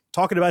desk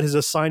talking about his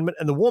assignment,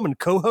 and the woman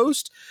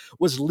co-host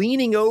was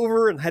leaning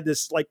over and had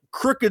this like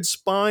crooked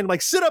spine,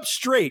 like, sit up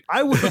straight.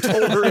 I would have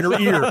told her in her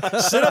ear,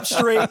 sit up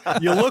straight.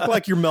 You look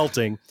like you're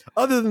melting.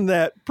 Other than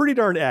that, pretty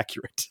darn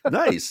accurate.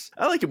 Nice.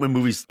 I like it when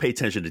movies pay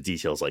attention to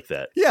details like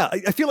that. Yeah,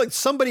 I feel like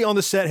somebody on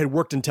the set had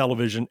worked in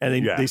television,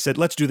 and they said,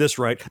 let's do this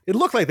right. It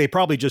looked like they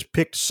probably just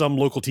picked some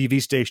local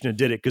TV station and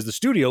did it, because the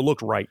studio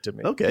looked right to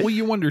me. Okay. Well,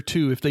 you wonder,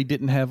 too, if they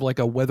didn't have like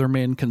a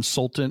weatherman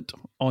consultant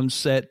on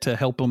set to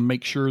help them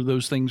make sure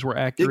those things were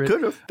accurate. It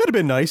could have. That'd have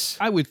been nice.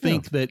 I would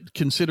think that,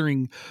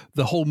 considering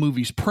the whole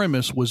movie's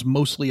premise was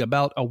mostly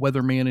about a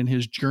weatherman and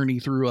his journey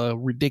through a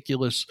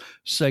ridiculous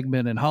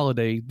segment and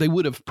holiday, they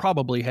would have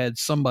probably had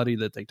somebody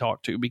that they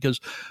talked to, because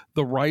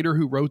the writer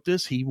who wrote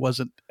this, he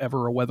wasn't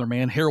ever a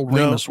weatherman. Harold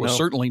Ramis was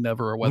certainly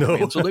never a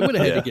weatherman. So they would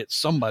have had to get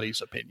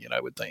somebody's opinion, I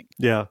would think.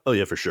 Yeah. Oh,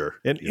 yeah, for sure.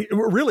 And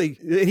really,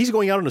 he's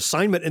going out on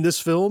assignment in this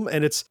film,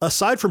 and it's,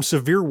 aside from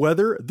severe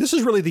weather, this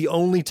is really the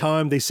only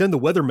time they send the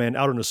weatherman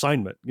out on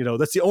assignment. You know,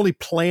 that's the only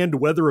planned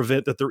weather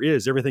event that there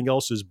is. Everything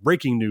else is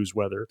breaking news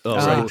weather.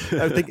 I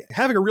think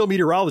having a real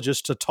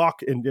meteorologist to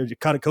talk and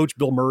kind of coach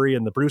Bill Murray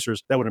and the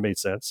producers, that would have made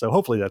sense. So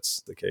hopefully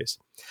that's the case.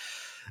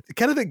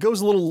 Kind of that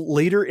goes a little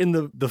later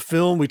in the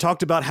film. We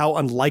talked about how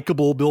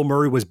unlikable Bill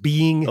Murray was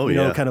being,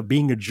 kind of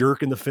being a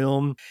jerk in the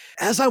film.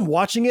 As I'm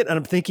watching it and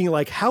I'm thinking,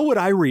 like, how would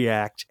I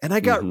react? And I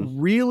got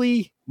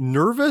really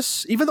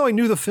nervous, even though I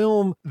knew the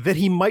film, that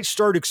he might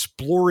start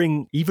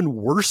exploring even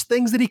worse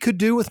things that he could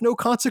do with no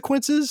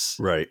consequences.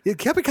 Right. It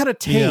kept it kind of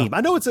tame.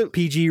 I know it's a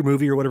PG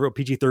movie or whatever,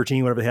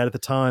 PG-13, whatever they had at the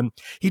time.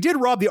 He did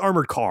rob the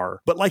armored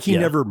car, but like he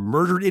never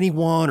murdered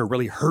anyone or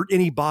really hurt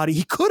anybody.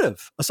 He could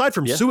have, aside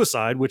from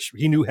suicide, which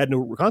he knew had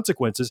no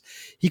consequences,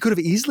 he could have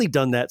easily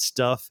done that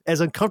stuff, as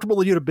uncomfortable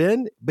as it would have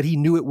been, but he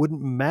knew it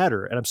wouldn't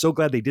matter. And I'm so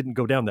glad they didn't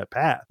go down that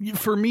path.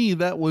 For me,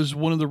 that was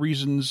one of the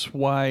reasons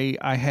why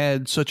I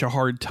had such a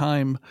hard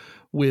time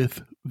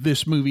with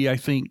this movie, I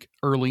think,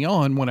 early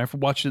on when I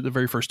watched it the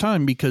very first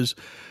time, because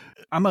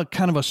I'm a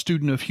kind of a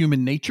student of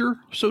human nature,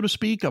 so to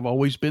speak. I've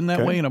always been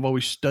that way, and I've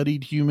always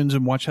studied humans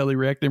and watched how they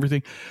react and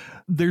everything.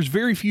 There's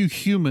very few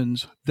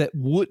humans that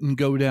wouldn't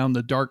go down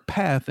the dark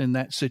path in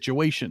that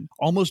situation.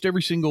 Almost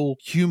every single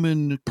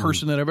human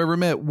person that I've ever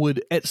met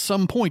would, at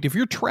some point, if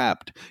you're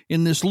trapped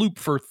in this loop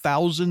for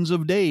thousands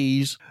of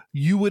days,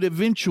 you would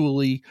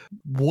eventually,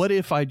 what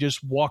if I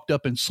just walked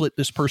up and slit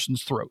this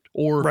person's throat?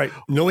 Or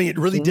knowing it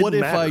really didn't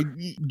matter. What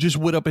if I just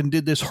went up and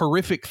did this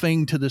horrific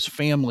thing to this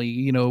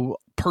family,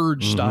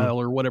 purge style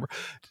or whatever?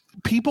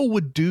 People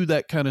would do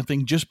that kind of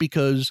thing just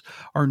because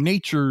our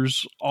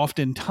natures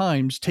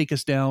oftentimes take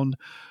us down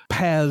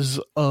paths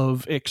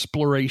of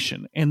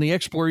exploration, and the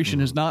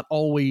exploration is not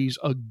always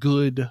a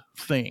good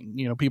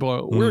thing. People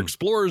are, we're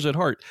explorers at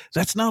heart.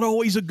 That's not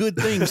always a good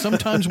thing.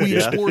 Sometimes we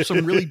explore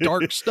some really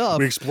dark stuff.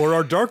 We explore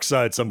our dark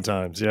side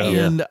sometimes.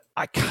 And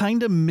I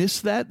kind of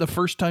missed that the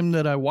first time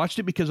that I watched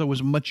it, because I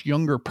was a much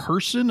younger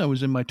person. I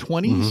was in my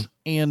 20s.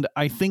 And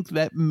I think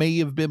that may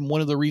have been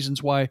one of the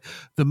reasons why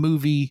the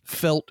movie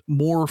felt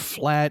more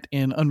flat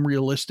and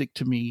unrealistic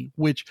to me,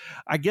 which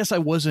I guess I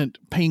wasn't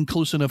paying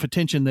close enough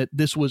attention that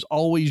this was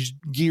always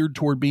geared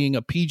toward being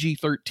a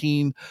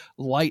PG-13,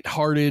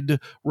 lighthearted,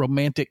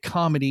 romantic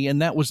comedy.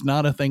 And that was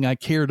not a thing I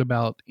cared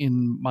about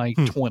in my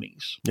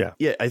 20s. Yeah,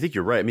 I think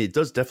you're right. I mean, it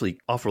does definitely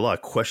offer a lot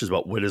of questions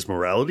about what is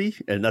morality,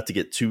 and not to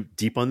get too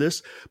deep on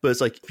this, but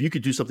it's like, if you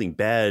could do something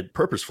bad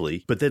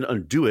purposefully, but then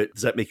undo it,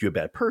 does that make you a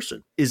bad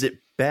person? Is it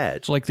bad.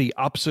 It's like the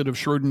opposite of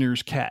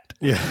Schrodinger's cat.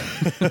 Yeah.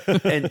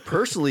 And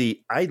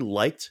personally, I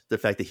liked the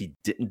fact that he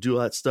didn't do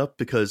all that stuff,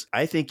 because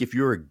I think if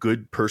you're a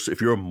good person,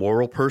 if you're a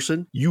moral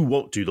person, you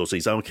won't do those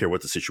things. I don't care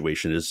what the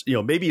situation is.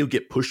 Maybe you'll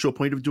get pushed to a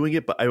point of doing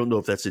it, but I don't know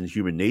if that's in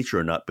human nature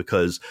or not,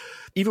 because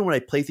even when I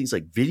play things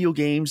like video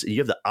games and you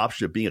have the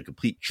option of being a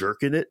complete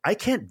jerk in it, I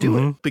can't do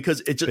it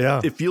because it just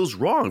it feels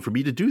wrong for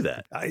me to do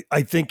that.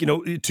 I think,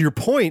 to your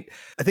point,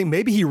 I think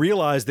maybe he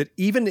realized that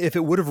even if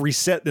it would have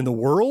reset in the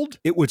world,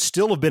 it would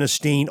still have been a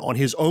stain on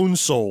his own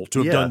soul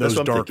to have done those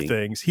dark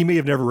things. He may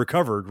have never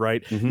recovered,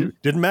 right?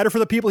 Didn't matter for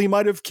the people he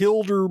might have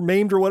killed or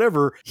maimed or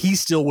whatever. He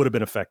still would have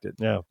been affected.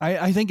 Yeah.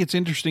 I think it's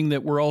interesting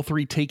that we're all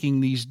three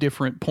taking these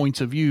different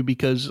points of view,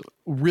 because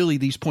really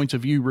these points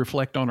of view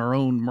reflect on our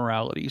own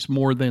moralities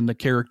more than the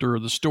character or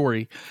the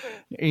story.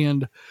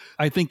 And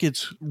I think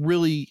it's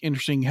really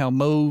interesting how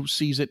Mo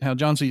sees it and how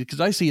John sees it,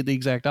 because I see it the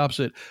exact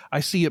opposite.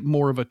 I see it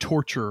more of a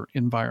torture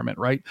environment,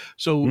 right?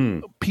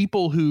 So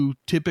people who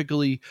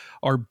typically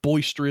are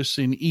boisterous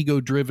and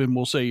ego driven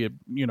will say,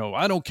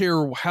 I don't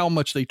care how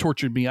much they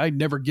tortured me, I'd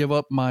never give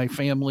up my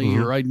family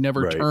or I'd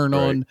never turn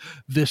on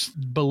this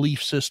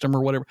belief system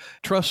or whatever.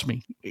 Trust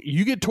me,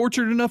 you get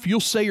tortured enough, you'll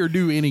say or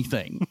do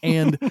anything.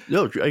 And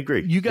no, I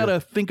agree. You got to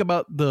think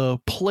about the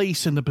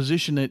place and the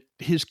position that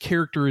his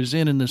character is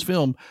in this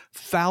film.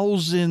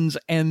 Thousands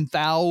and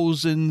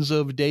thousands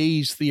of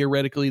days,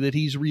 theoretically, that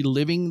he's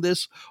reliving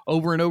this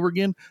over and over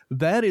again.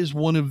 That is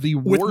one of the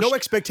worst. With no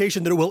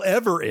expectation that it will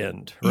ever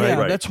end. Right?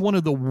 Yeah, that's one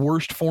of the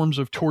worst forms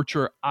of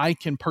torture I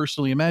can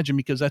personally imagine,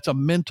 because that's a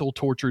mental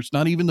torture. It's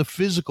not even the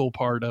physical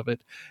part of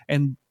it.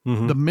 And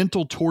the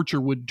mental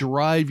torture would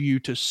drive you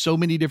to so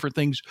many different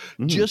things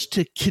just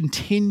to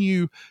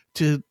continue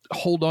to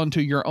hold on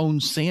to your own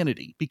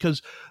sanity,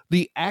 because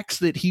the acts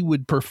that he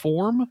would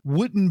perform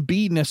wouldn't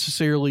be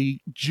necessarily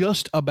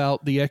just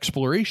about the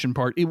exploration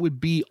part. It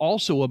would be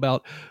also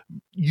about,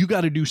 you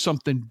got to do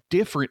something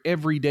different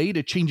every day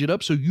to change it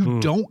up so you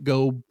don't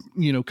go,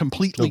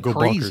 completely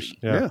crazy.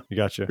 Yeah, you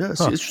gotcha. Yeah, it's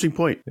an interesting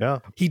point. Yeah.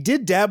 He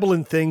did dabble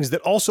in things that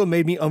also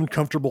made me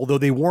uncomfortable, though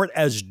they weren't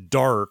as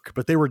dark,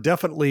 but they were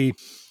definitely,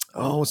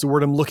 what's the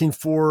word I'm looking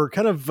for?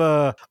 Kind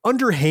of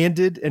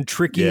underhanded and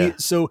tricky. Yeah.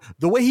 So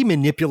the way he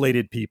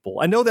manipulated people,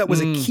 I know that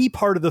was a key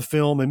part of the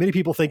film, and many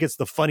people think it's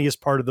the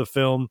funniest part of the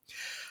film.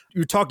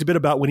 You talked a bit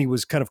about when he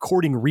was kind of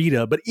courting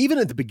Rita, but even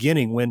at the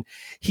beginning, when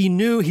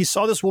he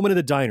saw this woman in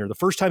the diner, the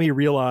first time he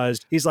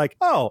realized, he's like,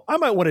 oh, I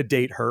might want to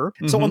date her.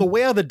 So on the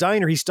way out of the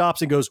diner, he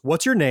stops and goes,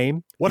 what's your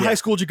name? What high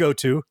school did you go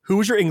to? Who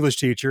was your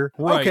English teacher?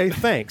 Right. Okay,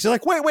 thanks. He's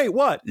like, wait,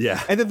 what?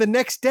 Yeah. And then the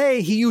next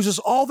day, he uses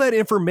all that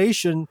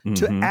information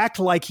to act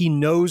like he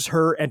knows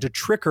her and to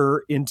trick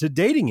her into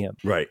dating him.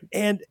 Right.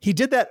 And he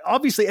did that,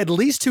 obviously, at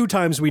least 2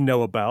 times we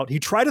know about. He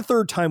tried a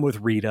 3rd time with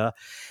Rita,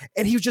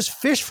 and he just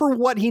fished for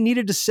what he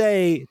needed to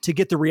say to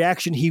get the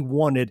reaction he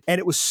wanted. And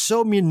it was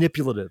so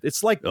manipulative.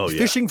 It's like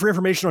fishing for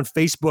information on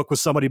Facebook with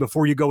somebody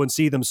before you go and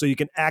see them, so you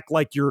can act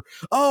like you're,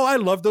 I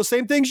love those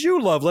same things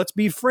you love. Let's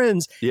be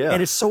friends. Yeah.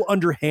 And it's so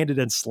underhanded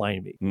and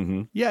slimy.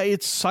 Yeah,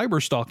 it's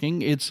cyber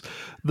stalking. It's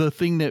the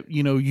thing that,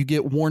 you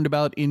get warned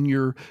about in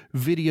your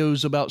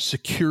videos about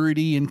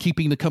security and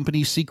keeping the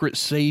company's secret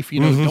safe.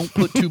 Don't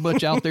put too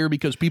much out there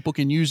because people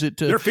can use it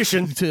to, they're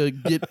phishing, to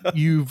get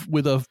you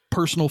with a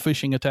personal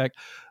phishing attack.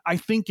 I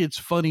think it's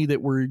funny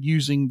that we're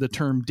using the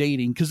term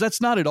dating, because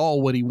that's not at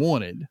all what he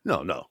wanted.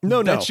 No.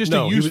 That's just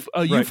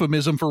a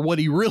euphemism for what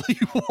he really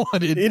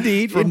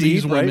wanted from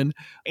these women.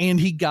 And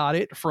he got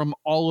it from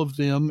all of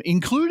them,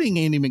 including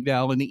Andie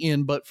MacDowell in the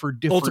end, but for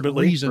different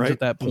reasons at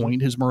that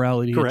point. His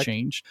morality had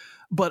changed.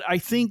 But I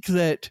think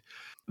that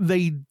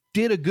they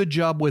did a good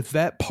job with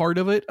that part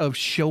of it, of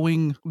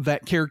showing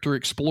that character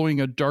exploring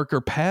a darker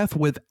path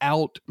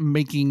without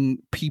making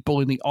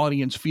people in the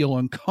audience feel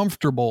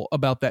uncomfortable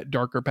about that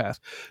darker path,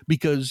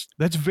 because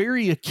that's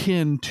very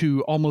akin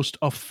to almost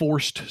a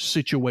forced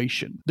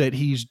situation that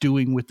he's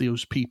doing with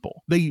those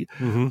people. They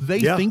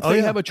think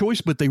they have a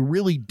choice, but they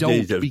really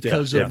don't,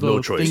 because of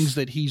the things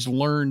that he's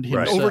learned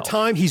himself. Over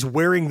time, he's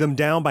wearing them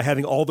down by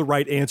having all the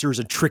right answers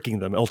and tricking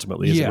them,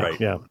 ultimately. Yeah. Right.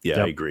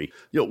 Yeah, I agree.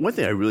 One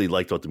thing I really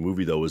liked about the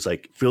movie, though, was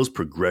like Phil's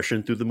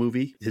progression through the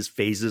movie, his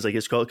phases, I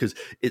guess call it, because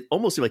it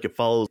almost seemed like it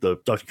follows the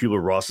Dr.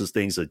 Kubler-Ross's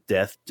things of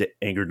death to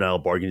anger, denial,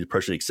 bargaining,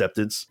 depression,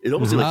 acceptance. It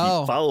almost seemed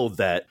like he followed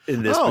that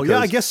in this. Oh, yeah,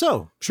 I guess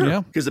so. Sure.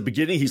 Yeah. Because at the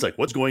beginning, he's like,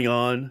 what's going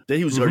on? Then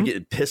he was started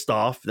getting pissed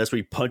off. That's when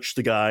he punched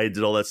the guy,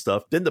 did all that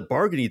stuff. Then the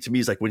bargaining, to me,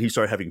 is like when he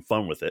started having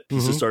fun with it. He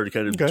just started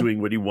kind of doing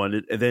what he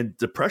wanted. And then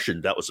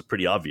depression, that was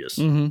pretty obvious.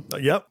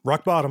 Yep,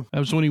 rock bottom. That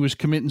was when he was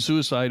committing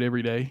suicide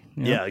every day.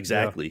 Yeah,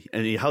 exactly. Yeah.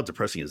 And how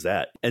depressing is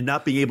that? And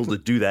not being able to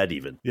do that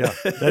even. Yeah,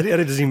 it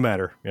doesn't even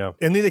matter. Yeah.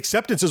 And the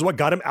acceptance is what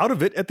got him out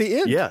of it at the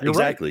end. Yeah, You're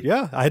exactly. Right.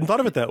 Yeah, I hadn't thought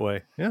of it that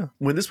way. Yeah.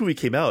 When this movie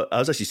came out, I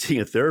was actually seeing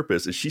a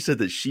therapist, and she said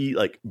that she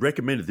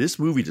recommended this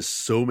movie to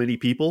so many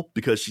people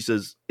because she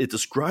says it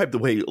described the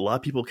way a lot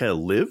of people kind of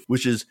live,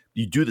 which is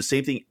you do the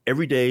same thing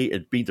every day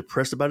and being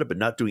depressed about it, but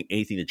not doing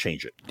anything to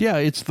change it. Yeah,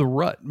 it's the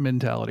rut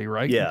mentality,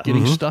 right? Yeah.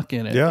 Getting stuck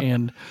in it. Yeah.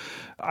 And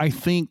I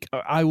think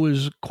I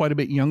was quite a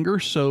bit younger,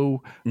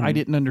 so I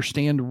didn't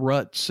understand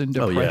ruts and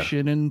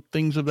depression and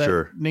things of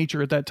that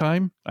nature at that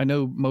time. I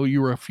know, Mo,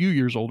 you were a few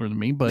years older than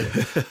me, but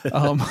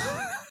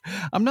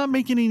I'm not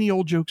making any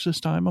old jokes this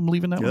time. I'm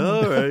leaving that one.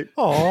 All right.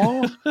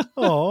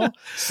 Aw.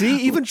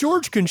 See, even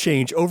George can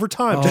change over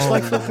time, just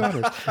like Phil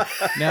Connors.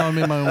 Now I'm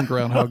in my own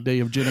Groundhog Day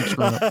of Gen X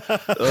Grown Up.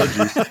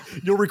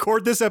 You'll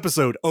record this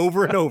episode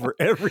over and over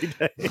every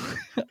day.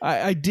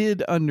 I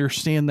did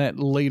understand that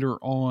later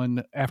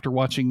on after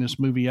watching this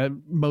movie.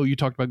 Mo, you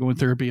talked about going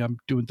therapy. I'm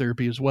doing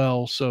therapy as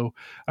well. So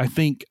I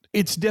think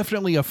it's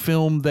definitely a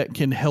film that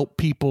can help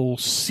people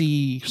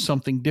see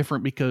something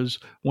different, because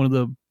one of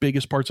the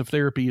biggest parts of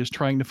therapy is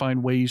trying to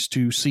find ways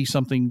to see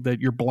something that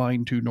you're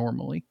blind to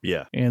normally.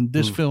 Yeah. And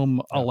this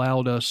film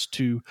allowed us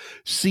to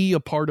see a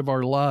part of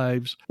our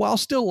lives while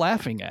still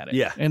laughing at it.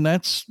 Yeah. And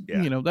that's,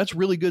 that's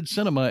really good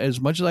cinema.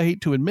 As much as I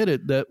hate to admit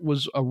it, that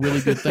was a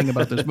really good thing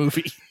about this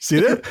movie. See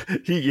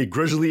that? He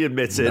grudgingly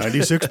admits it.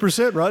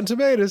 96% Rotten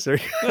Tomatoes.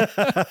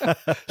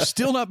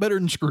 Still not better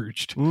than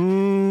Scrooged.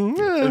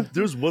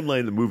 There's one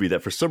line in the movie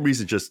that for some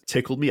reason just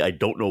tickled me. I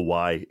don't know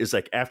why. It's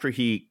like after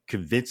he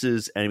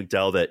convinces Annie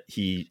MacDowell that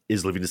he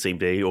is living the same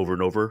day over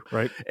and over.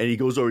 Right. And he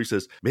goes over, he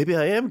says, maybe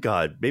I am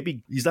God.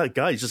 Maybe he's not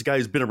God. He's just a guy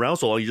who's been around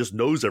so long. He just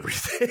knows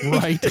everything.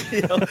 Right.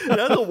 I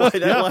don't know why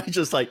that line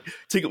just like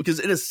tickled, because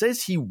in a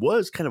sense, he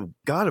was kind of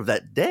God of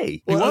that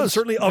day. He was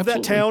certainly of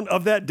that town,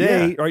 of that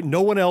day. Right.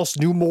 No one else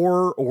knew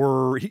more,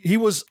 or he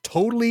was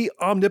totally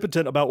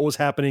omnipotent about what was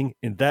happening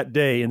in that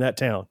day, in that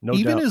town. No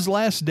Even doubt. his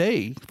last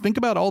day, think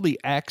about all the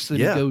acts that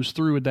he goes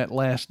through in that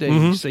last day.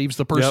 Mm-hmm. He saves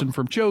the person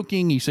from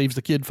choking. He saves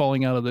the kid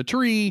falling out of the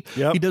tree.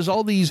 Yep. He does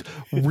all these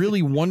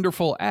really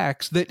wonderful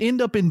acts that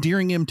end up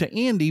endearing him to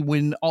Andy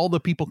when all the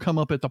people come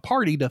up at the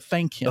party to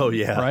thank him. Oh,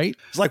 yeah. Right?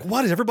 It's like,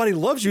 what? Everybody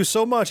loves you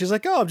so much. He's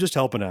like, oh, I'm just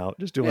helping out.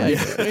 Just doing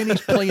it. And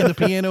he's playing the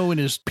piano, and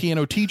his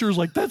piano teacher's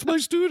like, that's my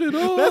student.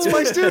 Oh. That's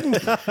my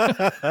student.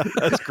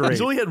 That's great.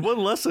 He's only had one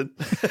lesson.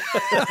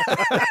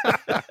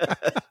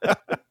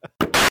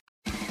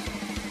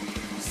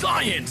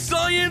 Science,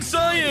 science,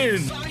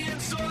 science!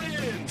 Science,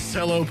 science!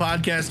 Hello,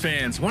 podcast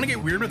fans. Want to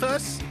get weird with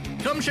us?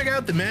 Come check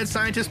out the Mad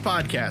Scientist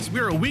Podcast.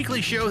 We're a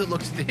weekly show that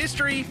looks at the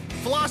history,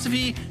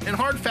 philosophy, and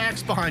hard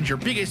facts behind your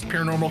biggest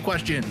paranormal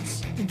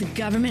questions. Did the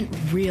government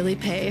really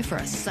pay for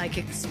a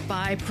psychic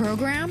spy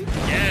program?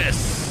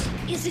 Yes!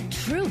 Is it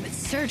true that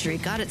surgery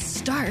got its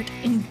start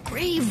in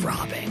grave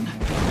robbing?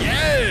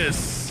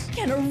 Yes!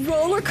 Can a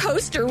roller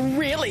coaster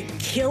really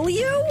kill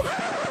you?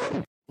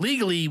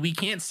 Legally, we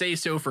can't say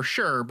so for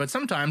sure, but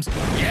sometimes,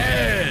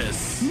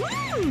 yes!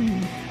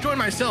 Join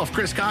myself,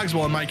 Chris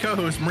Cogswell, and my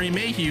co-host, Marie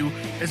Mayhew,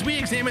 as we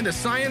examine the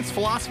science,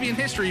 philosophy, and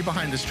history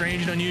behind the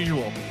strange and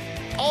unusual.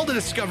 All to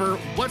discover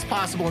what's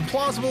possible and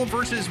plausible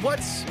versus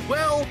what's,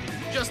 well,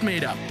 just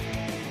made up.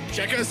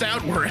 Check us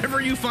out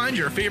wherever you find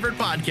your favorite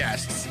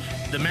podcasts.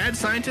 The Mad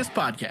Scientist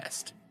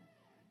Podcast.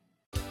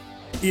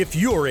 If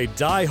you're a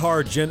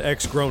die-hard Gen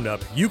X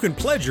grown-up, you can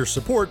pledge your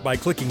support by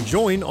clicking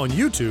join on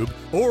YouTube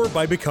or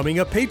by becoming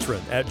a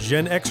patron at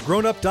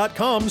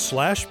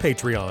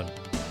genxgrownup.com/Patreon.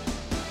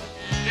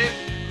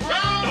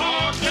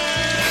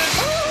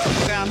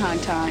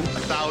 Groundhog Time.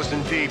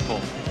 1,000 people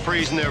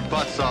freezing their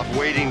butts off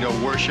waiting to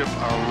worship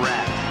a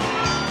rat.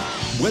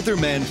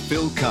 Weatherman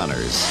Phil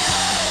Connors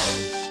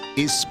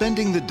is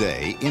spending the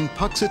day in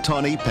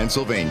Puxatawney,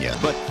 Pennsylvania.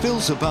 But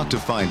Phil's about to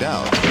find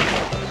out.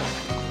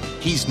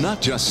 He's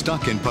not just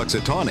stuck in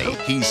Puxatawney,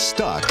 he's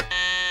stuck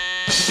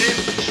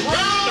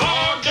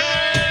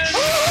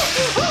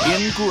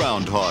in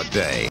Groundhog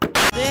Day.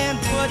 Then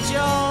put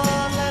your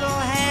little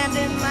hand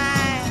in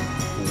mine.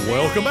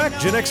 Welcome back,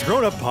 Gen X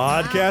Grown Up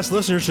Podcast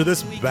listeners, to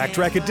this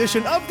backtrack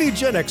edition of the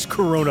Gen X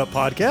Grown Up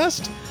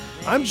Podcast.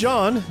 I'm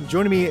John.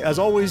 Joining me, as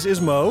always, is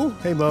Mo.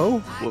 Hey, Mo.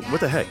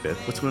 What the heck, man?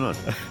 What's going on?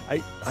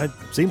 I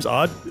seems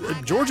odd.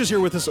 George is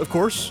here with us, of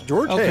course.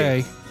 George,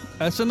 okay. Hey.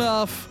 That's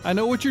enough. I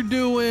know what you're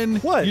doing.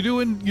 What?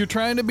 You're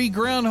trying to be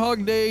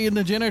Groundhog Day in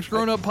the Gen X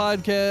Grown Up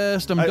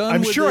Podcast. I'm done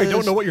with sure this. I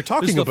don't know what you're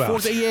talking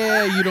about.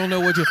 You don't know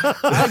what you...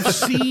 I've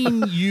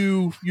seen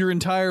you your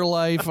entire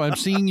life. I'm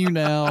seeing you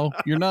now.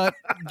 You're not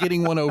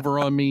getting one over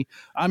on me.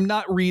 I'm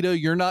not Rita.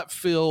 You're not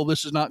Phil.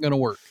 This is not going to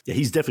work. Yeah,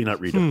 he's definitely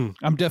not Rita.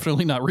 I'm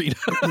definitely not Rita.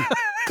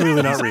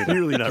 Clearly not Rita.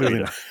 Clearly not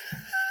Rita.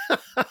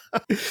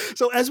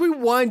 So as we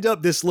wind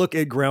up this look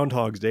at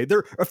Groundhog's Day, there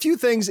are a few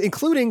things,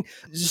 including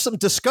just some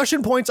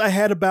discussion points I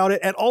had about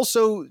it, and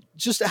also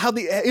just how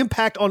the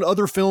impact on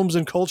other films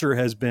and culture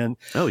has been.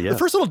 Oh, yeah. The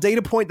first little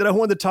data point that I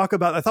wanted to talk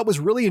about, I thought was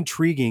really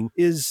intriguing,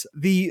 is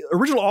the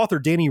original author,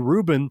 Danny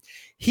Rubin.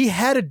 He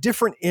had a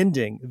different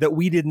ending that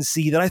we didn't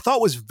see that I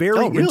thought was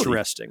very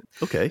interesting.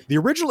 Okay. The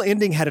original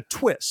ending had a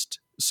twist.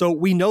 So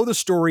we know the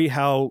story,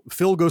 how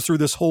Phil goes through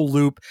this whole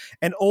loop,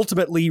 and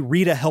ultimately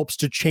Rita helps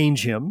to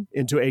change him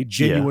into a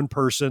genuine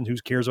person who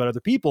cares about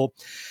other people.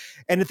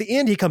 And at the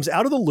end, he comes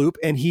out of the loop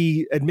and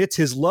he admits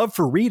his love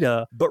for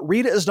Rita, but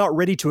Rita is not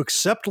ready to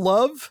accept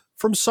love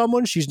from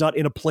someone. She's not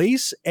in a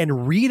place.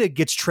 And Rita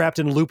gets trapped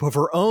in a loop of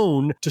her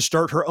own to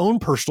start her own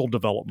personal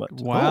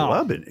development. Wow. Oh,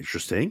 that'd been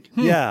interesting.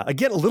 Yeah.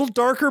 Again, a little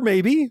darker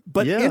maybe,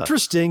 but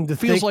interesting to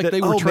think Feels like that,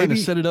 they were trying to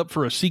set it up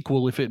for a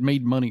sequel if it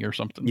made money or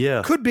something.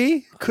 Yeah. Could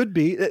be.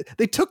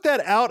 They took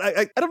that out.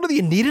 I don't know that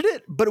you needed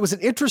it, but it was an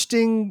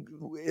interesting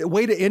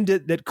way to end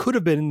it that could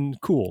have been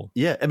cool.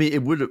 Yeah. I mean,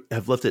 it would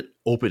have left it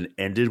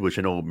open-ended, which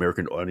I know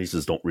American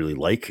audiences don't really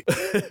like.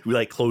 We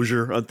like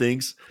closure on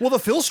things. Well, the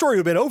Phil story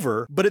would have been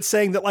over, but it's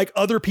saying that like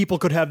other people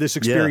could have this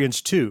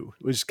experience too.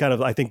 It was kind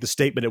of, I think, the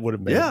statement it would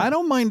have made. Yeah. I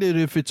don't mind it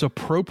if it's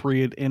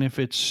appropriate and if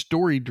it's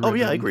story-driven. Oh,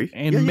 yeah, I agree.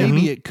 And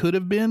maybe it could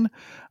have been.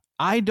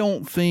 I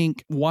don't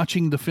think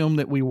watching the film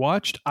that we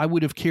watched, I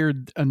would have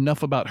cared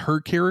enough about her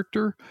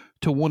character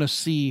to want to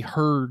see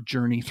her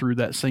journey through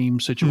that same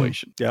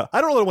situation. Yeah.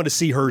 I don't really want to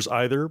see hers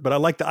either, but I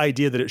like the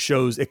idea that it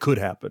shows it could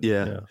happen.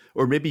 Yeah.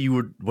 Or maybe you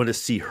would want to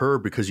see her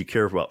because you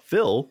care about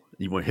Phil.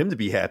 You want him to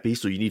be happy,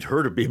 so you need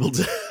her to be able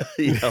to,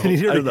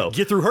 I don't know,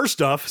 get through her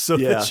stuff so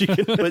that she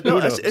can. But no,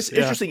 it's an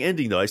interesting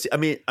ending, though. I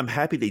mean, I'm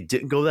happy they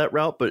didn't go that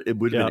route, but it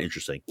would have been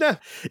interesting. Yeah,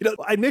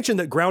 I mentioned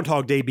that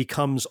Groundhog Day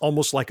becomes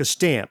almost like a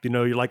stamp.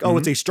 You're like, oh,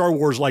 it's a Star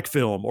Wars like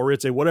film, or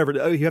it's a whatever.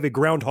 Oh, you have a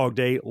Groundhog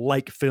Day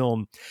like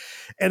film,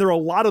 and there are a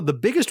lot of the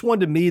biggest one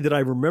to me that I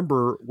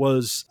remember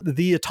was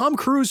the Tom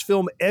Cruise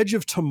film Edge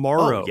of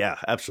Tomorrow. Oh, yeah,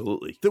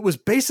 absolutely. That was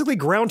basically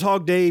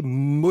Groundhog Day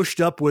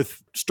mushed up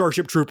with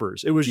Starship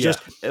Troopers. It was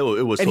just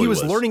it was, and he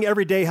was learning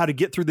every day how to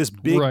get through this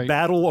big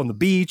battle on the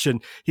beach,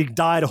 and he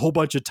died a whole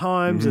bunch of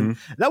times. And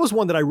that was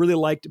one that I really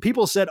liked.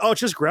 People said, "Oh,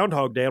 it's just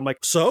Groundhog Day." I'm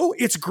like, so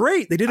it's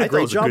great. They did a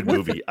great job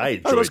with it. I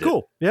enjoyed it was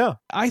cool. Yeah,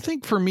 I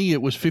think for me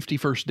it was 50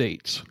 First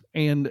Dates,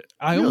 and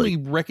I only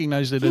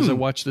recognized it as I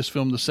watched this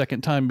film the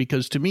second time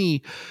because to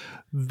me,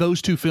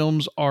 those two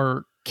films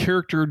are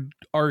character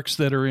arcs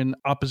that are in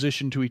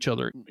opposition to each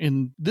other.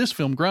 In this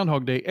film,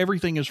 Groundhog Day,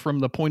 everything is from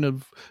the point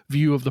of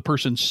view of the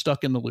person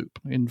stuck in the loop,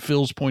 in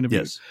Phil's point of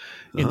view.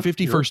 In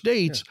 50 First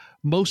Dates,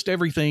 most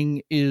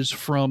everything is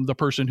from the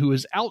person who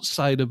is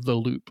outside of the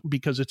loop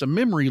because it's a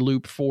memory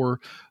loop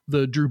for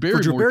the Drew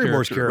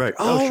Barrymore's character. Right.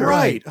 Oh,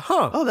 right.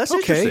 Huh. Oh, that's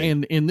interesting.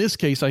 And in this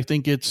case, I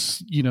think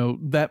it's,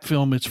 that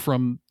film, it's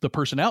from the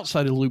person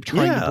outside of the loop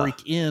trying to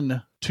break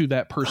in to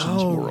that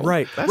person's world.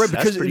 Right.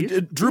 Because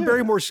Drew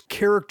Barrymore's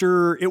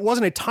character, it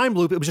wasn't a time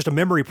loop. It was just a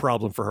memory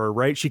problem for her,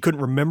 right? She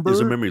couldn't remember. It was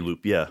a memory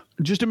loop, yeah.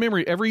 Just a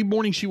memory. Every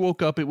morning she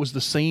woke up, it was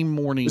the same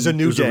morning. It was a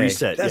new day. A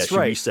reset. That's she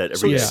right. Reset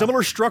every day.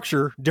 Similar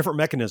structure, different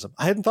mechanism.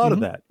 I hadn't thought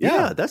of that.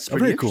 Yeah, that's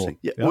pretty cool.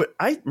 Interesting. Yeah. What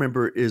I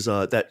remember is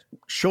that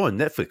show on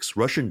Netflix,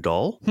 Russian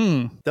Doll.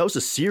 That was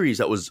a series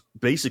that was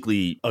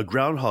basically a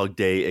Groundhog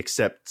Day,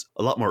 except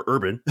a lot more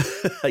urban,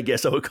 I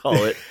guess I would call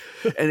it.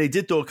 And they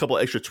did throw a couple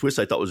extra twists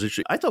I thought was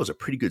interesting. I thought it was a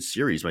pretty good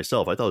series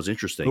myself. I thought it was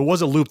interesting. It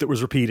was a loop that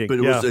was repeating. But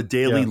it was a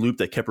daily loop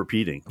that kept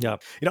repeating. Yeah.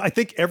 I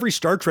think every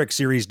Star Trek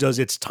series does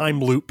its time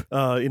loop,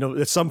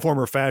 in some form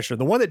or fashion.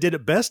 The one that did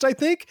it best, I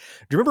think,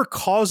 do you remember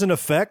Cause and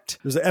Effect?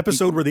 There's an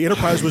episode where the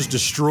Enterprise was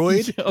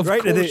destroyed,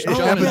 right? And it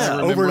happens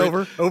over and over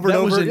and over.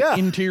 That was an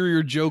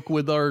interior joke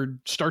with our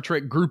Star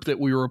Trek group that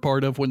we were a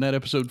part of when that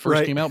episode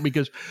first came out,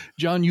 because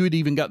John, you had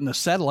even gotten the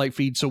satellite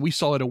feed, so we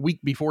saw it a week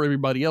before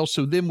everybody else.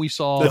 So then we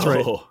saw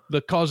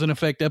the Cause and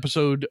Effect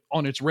episode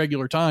on its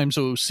regular time,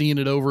 so seeing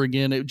it over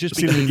again, it just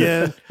became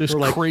this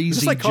crazy is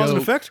this like Cause and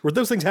Effect, where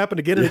those things happen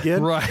again and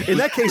again? Right. In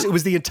that case, it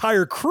was the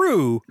entire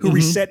crew who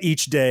reset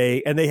each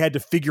day, and they had to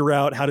figure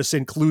out how to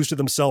send clues to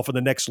themselves in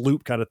the next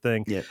loop kind of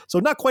thing. Yeah. So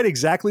not quite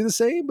exactly the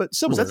same, but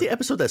similar. Was that the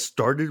episode that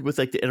started with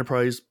like the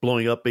Enterprise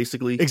blowing up,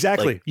 basically?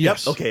 Exactly. Like,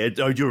 yes. Okay,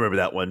 I do remember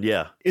that one.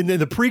 Yeah. And then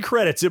the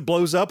pre-credits, it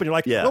blows up, and you're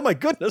like, oh my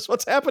goodness,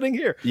 what's happening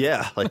here?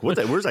 Yeah. Like, where's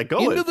that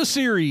going? Into the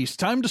series.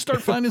 Time to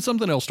start finding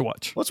something else to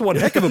watch. That's one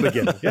heck of a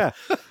beginning. Yeah.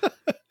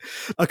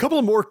 A couple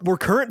of more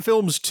current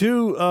films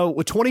too.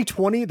 With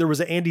 2020, there was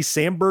an Andy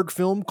Samberg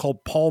film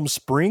called Palm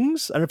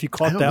Springs. I don't know if you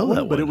caught that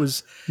one, but it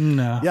was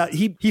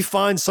he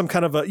finds some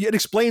kind of it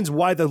explains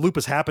why the loop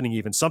is happening.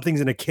 Even something's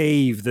in a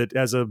cave that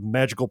has a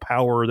magical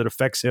power that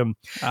affects him,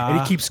 and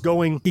he keeps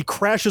going. He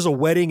crashes a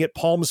wedding at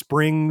Palm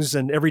Springs,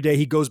 and every day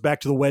he goes back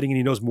to the wedding and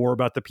he knows more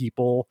about the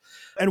people.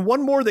 And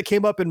one more that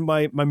came up in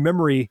my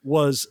memory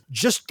was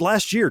just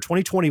last year,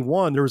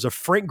 2021. There was a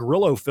Frank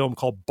Grillo film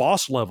called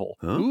Boss Level.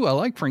 Ooh, I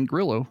like Frank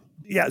Grillo.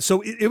 Yeah,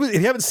 so it was, if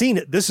you haven't seen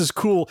it, this is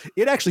cool.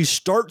 It actually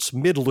starts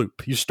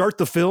mid-loop. You start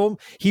the film,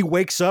 he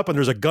wakes up and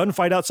there's a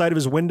gunfight outside of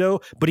his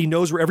window, but he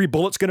knows where every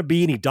bullet's going to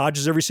be and he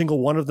dodges every single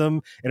one of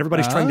them, and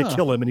everybody's trying to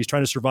kill him and he's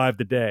trying to survive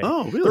the day.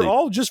 Oh, really? They're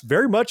all just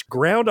very much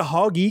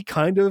groundhog-y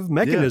kind of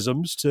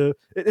mechanisms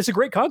it's a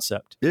great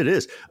concept. It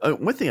is.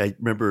 One thing I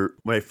remember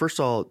when I first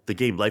saw the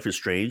game Life is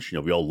Strange,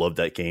 we all loved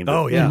that game,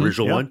 the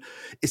original one.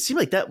 It seemed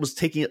like that was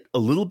taking it a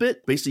little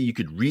bit. Basically, you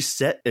could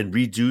reset and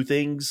redo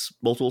things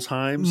multiple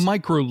times.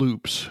 Micro loop.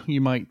 loops,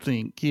 you might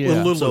think. Yeah.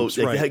 Little So loops,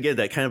 right. again,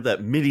 that kind of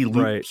that mini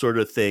loop sort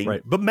of thing.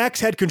 Right. But Max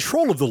had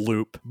control of the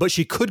loop, but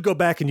she could go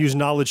back and use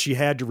knowledge she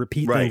had to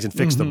repeat things and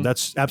fix them.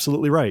 That's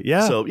absolutely right.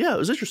 Yeah. So yeah, it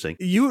was interesting.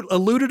 You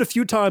alluded a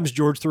few times,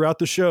 George, throughout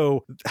the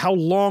show, how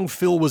long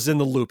Phil was in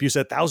the loop. You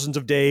said thousands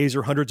of days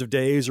or hundreds of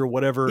days or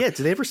whatever. Yeah,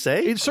 did they ever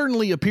say? It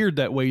certainly appeared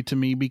that way to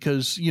me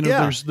because,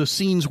 there's the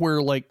scenes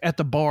where, like, at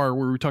the bar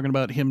where we were talking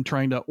about him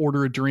trying to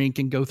order a drink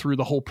and go through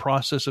the whole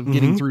process of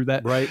getting through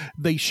that. Right.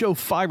 They show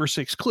 5 or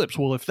 6 clips.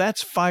 Well, if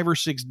that's 5 or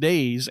 6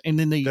 days and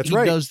then he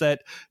does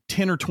that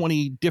 10 or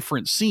 20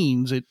 different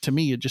scenes, to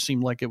me, it just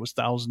seemed like it was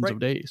thousands of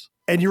days.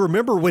 And you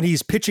remember when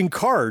he's pitching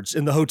cards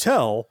in the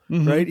hotel,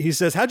 right? He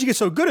says, how'd you get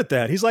so good at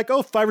that? He's like,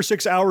 5 or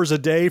 6 hours a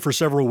day for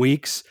several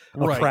weeks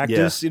of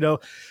practice,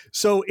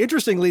 So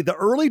interestingly, the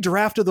early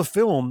draft of the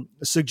film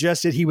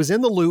suggested he was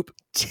in the loop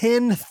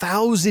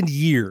 10,000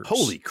 years.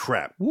 Holy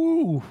crap.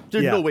 Woo.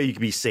 There's no way you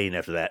can be sane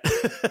after that.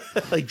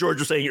 Like George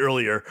was saying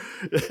earlier,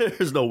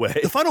 there's no way.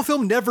 The final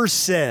film never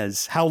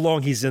says how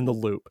long he's in the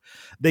loop.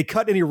 They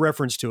cut any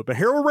reference to it. But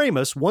Harold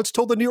Ramis once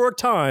told the New York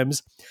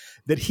Times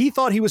that he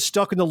thought he was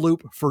stuck in the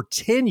loop for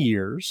 10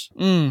 years.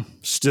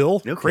 Still,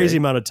 crazy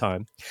amount of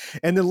time.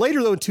 And then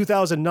later, though, in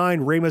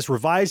 2009, Ramis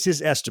revised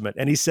his estimate,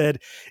 and he said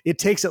it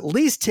takes at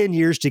least 10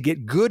 years to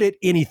get good at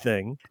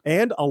anything,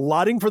 and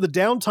allotting for the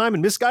downtime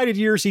and misguided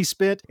years he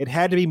spent, it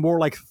had to be more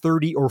like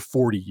 30 or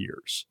 40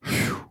 years.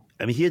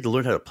 I mean, he had to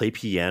learn how to play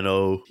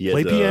piano. He had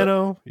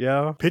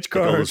pitch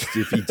cards.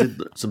 If he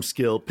did some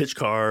skill, pitch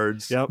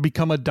cards.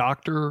 Become a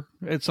doctor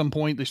at some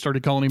point. They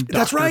started calling him Dr.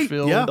 That's right.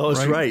 Phil. Yeah. Oh,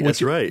 that's right.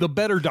 That's right. The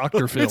better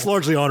Dr. Phil. It's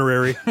largely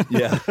honorary.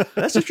 Yeah.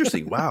 That's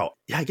interesting. Wow.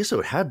 Yeah, I guess it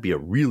would have to be a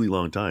really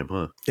long time,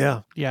 huh?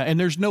 Yeah. Yeah, and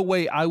there's no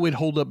way I would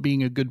hold up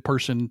being a good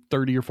person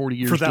 30 or 40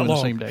 years for that doing long.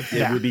 the same day.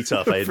 Yeah, it would be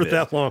tough, I admit. For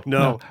that long,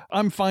 no.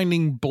 I'm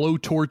finding blow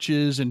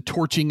torches and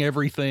torching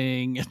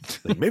everything.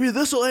 Like, maybe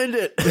this will end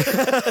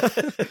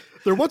it.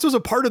 There once was a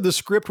part of the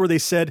script where they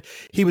said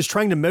he was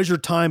trying to measure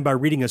time by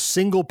reading a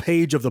single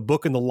page of the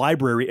book in the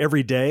library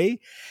every day,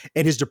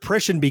 and his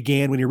depression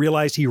began when he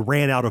realized he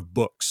ran out of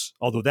books,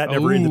 although that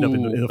never ended up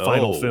in the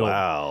final film.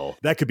 Wow.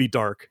 That could be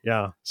dark.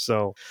 Yeah.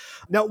 So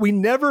now we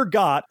never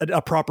got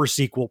a proper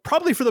sequel,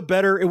 probably for the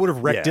better. It would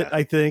have wrecked it,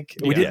 I think.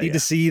 We didn't need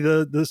to see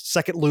the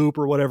second loop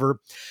or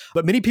whatever.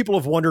 But many people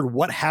have wondered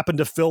what happened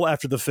to Phil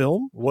after the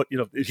film.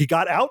 He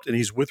got out and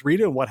he's with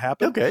Rita, and what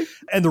happened. Okay.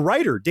 And the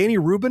writer, Danny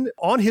Rubin,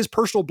 on his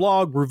personal blog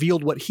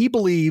revealed what he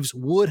believes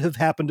would have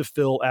happened to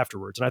Phil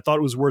afterwards. And I thought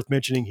it was worth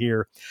mentioning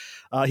here.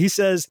 He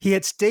says he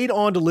had stayed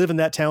on to live in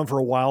that town for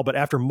a while, but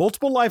after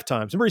multiple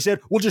lifetimes, remember he said,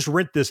 we'll just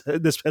rent this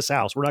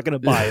house. We're not going to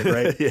buy it,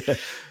 right?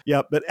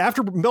 Yeah. But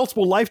after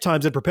multiple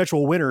lifetimes in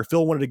perpetual winter,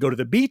 Phil wanted to go to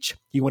the beach.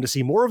 He wanted to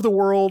see more of the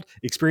world,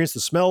 experience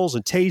the smells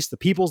and tastes, the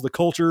peoples, the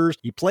cultures.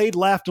 He played,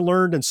 laughed, and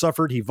learned and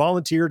suffered. He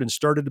volunteered and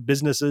started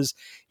businesses.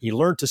 He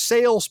learned to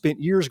sail,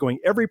 spent years going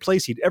every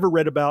place he'd ever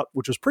read about,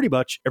 which was pretty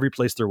much every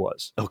place there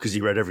was. Oh, because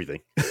he read everything.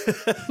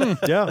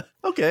 Yeah.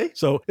 Okay.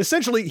 So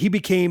essentially, he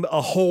became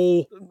a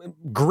whole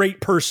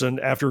great person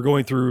after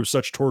going through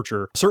such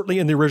torture, certainly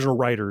in the original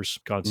writer's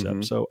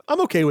concept. So I'm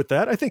okay with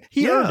that. I think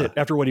he earned it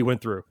after what he went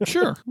through.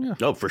 Sure. Yeah.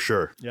 Oh, for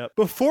sure. Yeah.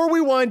 Before we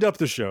wind up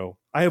the show,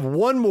 I have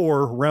one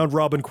more round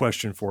robin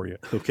question for you.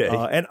 Okay.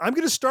 And I'm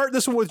going to start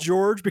this one with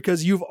George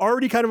because you've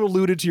already kind of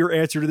alluded to your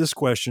answer to this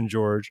question,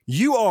 George.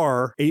 You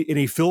are in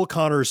a Phil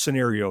Connors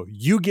scenario.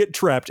 You get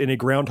trapped in a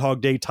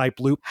Groundhog Day type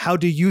loop. How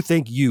do you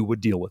think you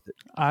would deal with it?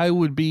 I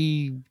would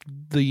be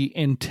the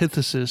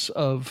antithesis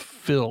of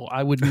Phil.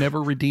 I would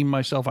never redeem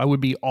myself. I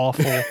would be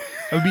awful. I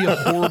would be a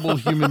horrible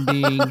human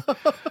being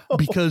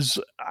because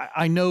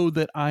I know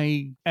that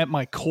I, at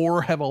my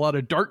core, have a lot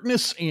of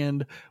darkness,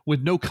 and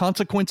with no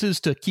consequences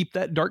to keep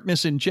that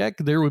darkness in check,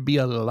 there would be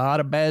a lot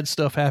of bad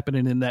stuff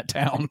happening in that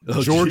town.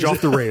 Oh, George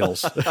off the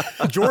rails.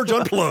 George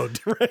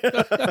unplugged.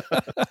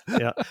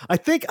 Yeah, I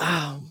think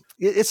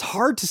it's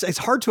hard to say. It's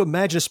hard to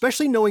imagine,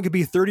 especially knowing it could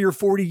be 30 or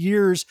 40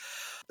 years.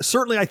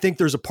 Certainly, I think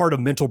there's a part of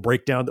mental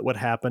breakdown that would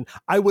happen.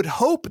 I would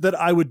hope that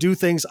I would do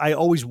things I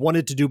always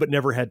wanted to do but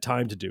never had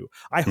time to do.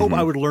 I hope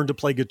I would learn to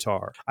play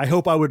guitar. I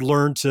hope I would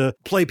learn to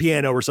play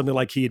piano or something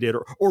like he did,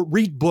 or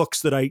read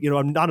books that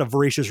I'm not a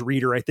voracious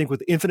reader. I think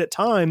with infinite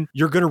time,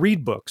 you're going to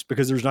read books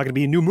because there's not going to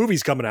be new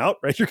movies coming out,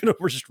 right? You're going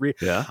to just read.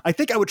 Yeah. I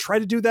think I would try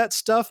to do that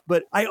stuff,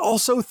 but I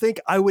also think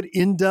I would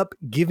end up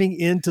giving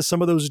in to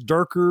some of those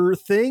darker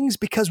things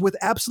because with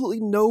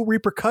absolutely no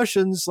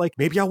repercussions, like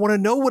maybe I want to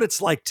know what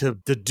it's like to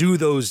do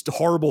those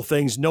horrible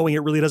things knowing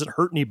it really doesn't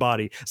hurt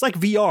anybody. It's like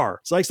VR.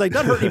 It's like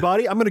not hurt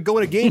anybody. I'm going to go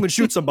in a game and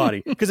shoot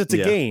somebody because it's a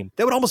game.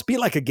 That would almost be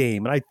like a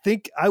game. And I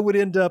think I would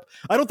end up,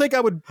 I don't think I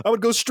would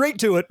go straight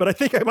to it, but I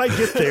think I might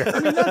get there.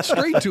 I mean, not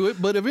straight to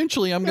it, but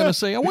eventually I'm going to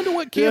say, I wonder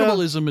what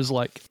cannibalism is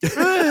like.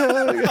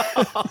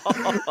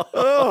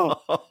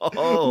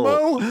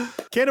 Mo,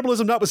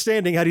 cannibalism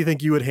notwithstanding, how do you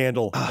think you would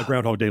handle a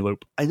Groundhog Day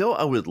loop? I know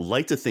I would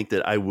like to think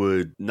that I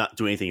would not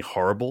do anything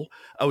horrible.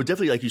 I would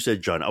definitely, like you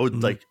said, John, I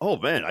would like, oh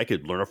man, I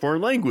could learn a foreign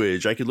learn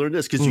language. I could learn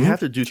this because you have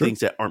to do things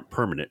that aren't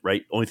permanent,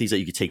 right? Only things that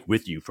you can take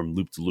with you from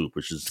loop to loop,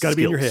 which is it's got to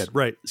be in your head,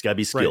 right? It's got to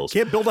be skills.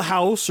 Can't build a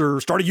house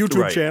or start a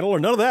YouTube channel or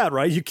none of that,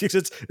 right? It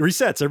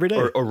resets every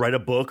day, or write a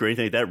book or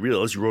anything like that.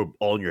 Realize you wrote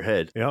all in your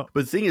head. Yeah.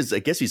 But the thing is, I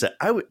guess he said,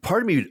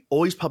 part of me would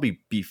always probably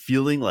be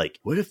feeling like,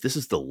 what if this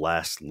is the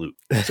last loop?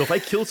 So if I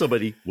kill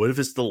somebody, what if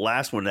it's the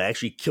last one to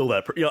actually kill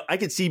that person? I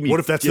could see me. What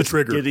if that's the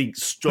trigger? Getting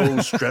so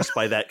stressed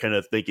by that kind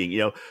of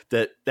thinking.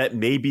 That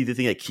may be the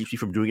thing that keeps me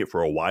from doing it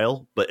for a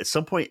while. But at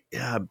some point,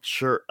 I'm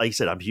sure. Like I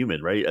said, I'm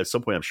human, right? At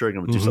some point, I'm sure I'm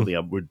going to do something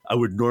I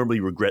would normally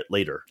regret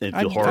later and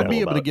feel horrible. I'd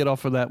be able to get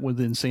off of that with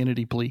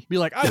insanity plea. Be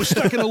like, I was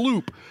stuck in a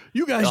loop.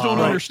 You guys don't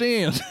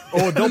understand.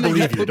 Oh, don't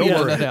believe you. Don't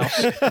worry.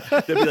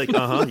 They'd be like,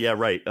 yeah,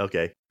 right,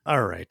 okay.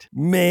 All right,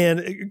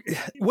 man,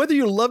 whether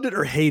you loved it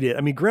or hate it,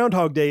 I mean,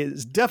 Groundhog Day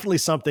is definitely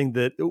something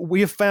that we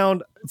have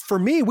found. For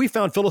me, we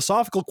found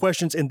philosophical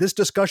questions in this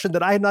discussion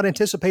that I had not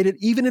anticipated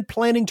even in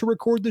planning to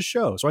record the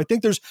show. So I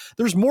think there's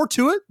more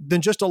to it than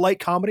just a light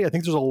comedy. I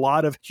think there's a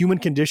lot of human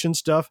condition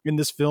stuff in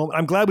this film.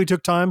 I'm glad we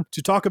took time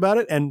to talk about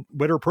it, and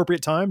better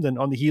appropriate time than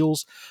on the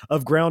heels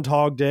of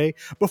Groundhog Day.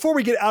 Before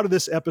we get out of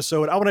this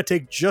episode, I want to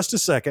take just a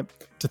second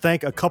to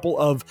thank a couple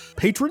of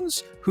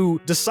patrons who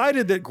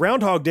decided that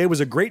Groundhog Day was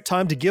a great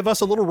time to give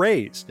us a little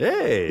raise.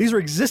 Hey. These are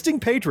existing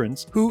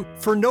patrons who,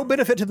 for no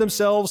benefit to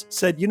themselves,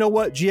 said, you know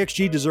what,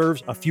 GXG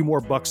deserves a few more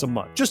bucks a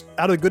month, just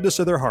out of the goodness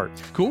of their heart.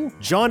 Cool.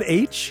 John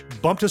H.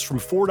 bumped us from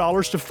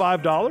 $4 to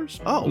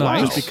 $5. Oh,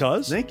 nice. Just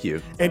because. Thank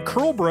you. And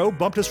Curl Bro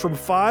bumped us from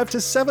 $5 to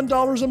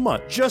 $7 a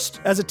month, just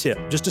as a tip,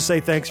 just to say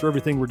thanks for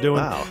everything we're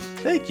doing. Wow.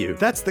 Thank you.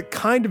 That's the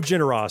kind of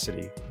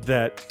generosity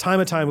that time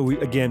and time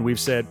we've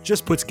said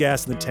just puts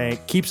gas in the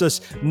tank, keeps us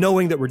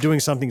knowing that we're doing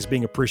something that's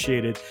being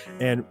appreciated,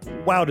 and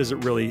wow, does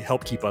it really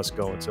help keep us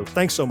going. So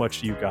thanks so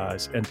much to you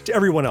guys and to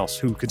everyone else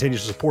who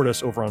continues to support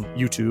us over on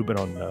YouTube and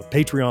on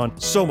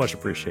Patreon. So much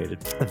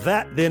appreciated.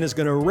 That then is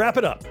going to wrap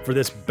it up for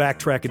this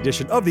backtrack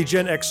edition of the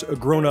Gen X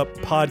Grown Up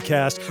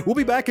Podcast. We'll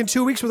be back in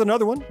 2 weeks with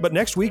another one, but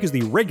next week is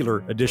the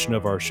regular edition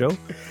of our show.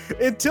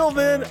 Until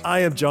then, I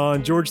am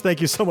John. George,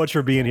 thank you so much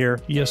for being here.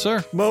 Yes,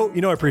 sir. Mo,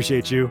 I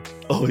appreciate you.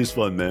 Always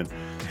fun, man.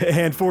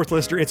 And fourth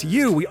listener, it's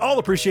you we all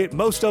appreciate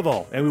most of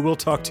all, and we will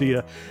talk to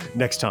you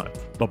next time.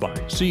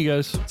 Bye-bye. See you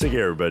guys. Take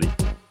care, everybody.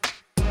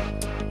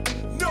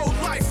 No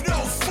life, no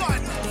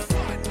fun.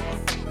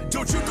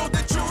 Don't you know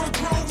that you're a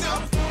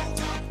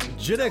grown-up?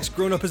 Gen X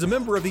Grown Up is a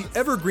member of the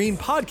Evergreen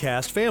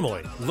Podcast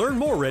family. Learn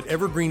more at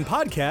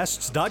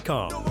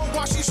evergreenpodcasts.com. No more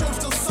watching shows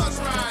till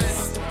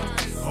sunrise.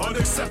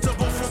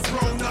 Unacceptable for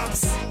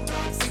grown-ups.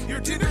 Your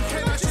dinner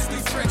cannot just be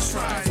French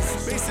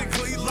fries.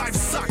 Basically, life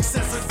sucks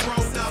as a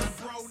grown-up.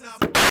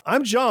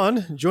 I'm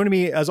John. Joining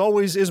me, as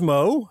always, is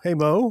Mo. Hey,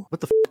 Mo.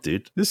 What the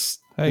dude?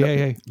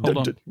 Hey. Hold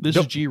on. This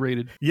is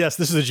G-rated. Yes,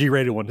 this is a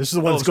G-rated one. This is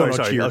the one that's going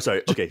on here. Oh,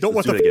 sorry. Okay. Don't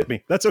want to fuck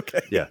me. That's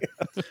okay. Yeah.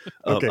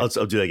 Okay. I'll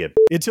do that again.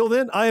 Until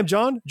then, I am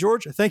John.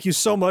 George, thank you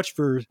so much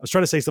for... I was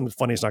trying to say something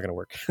funny. It's not going to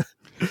work.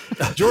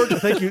 George,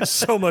 thank you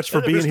so much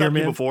for being here,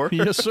 man. Before?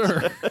 Yes,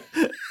 sir.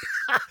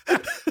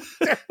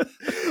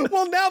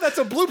 Well, now that's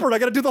a blooper and I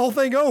got to do the whole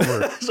thing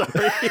over.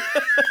 Sorry.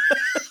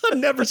 I've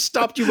never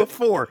stopped you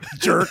before,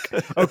 jerk.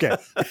 Okay.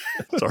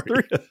 Sorry.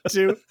 3,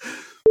 2.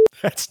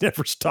 That's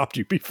never stopped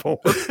you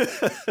before.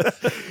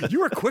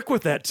 You were quick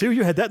with that, too.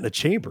 You had that in the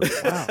chamber.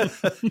 Wow.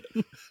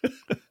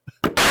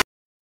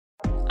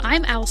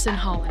 I'm Allison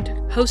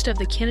Holland, host of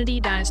the Kennedy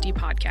Dynasty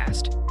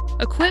podcast.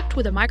 Equipped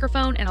with a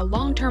microphone and a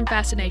long-term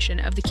fascination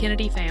of the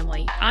Kennedy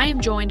family, I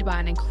am joined by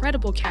an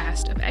incredible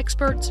cast of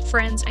experts,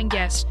 friends, and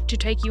guests to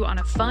take you on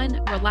a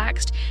fun,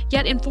 relaxed,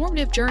 yet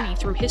informative journey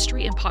through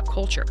history and pop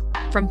culture.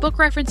 From book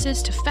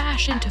references to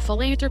fashion to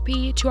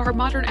philanthropy to our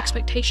modern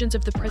expectations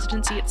of the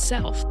presidency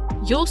itself,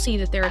 you'll see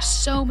that there is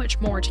so much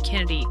more to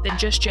Kennedy than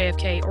just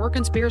JFK or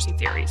conspiracy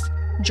theories.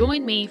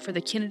 Join me for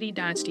the Kennedy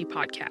Dynasty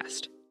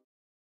podcast.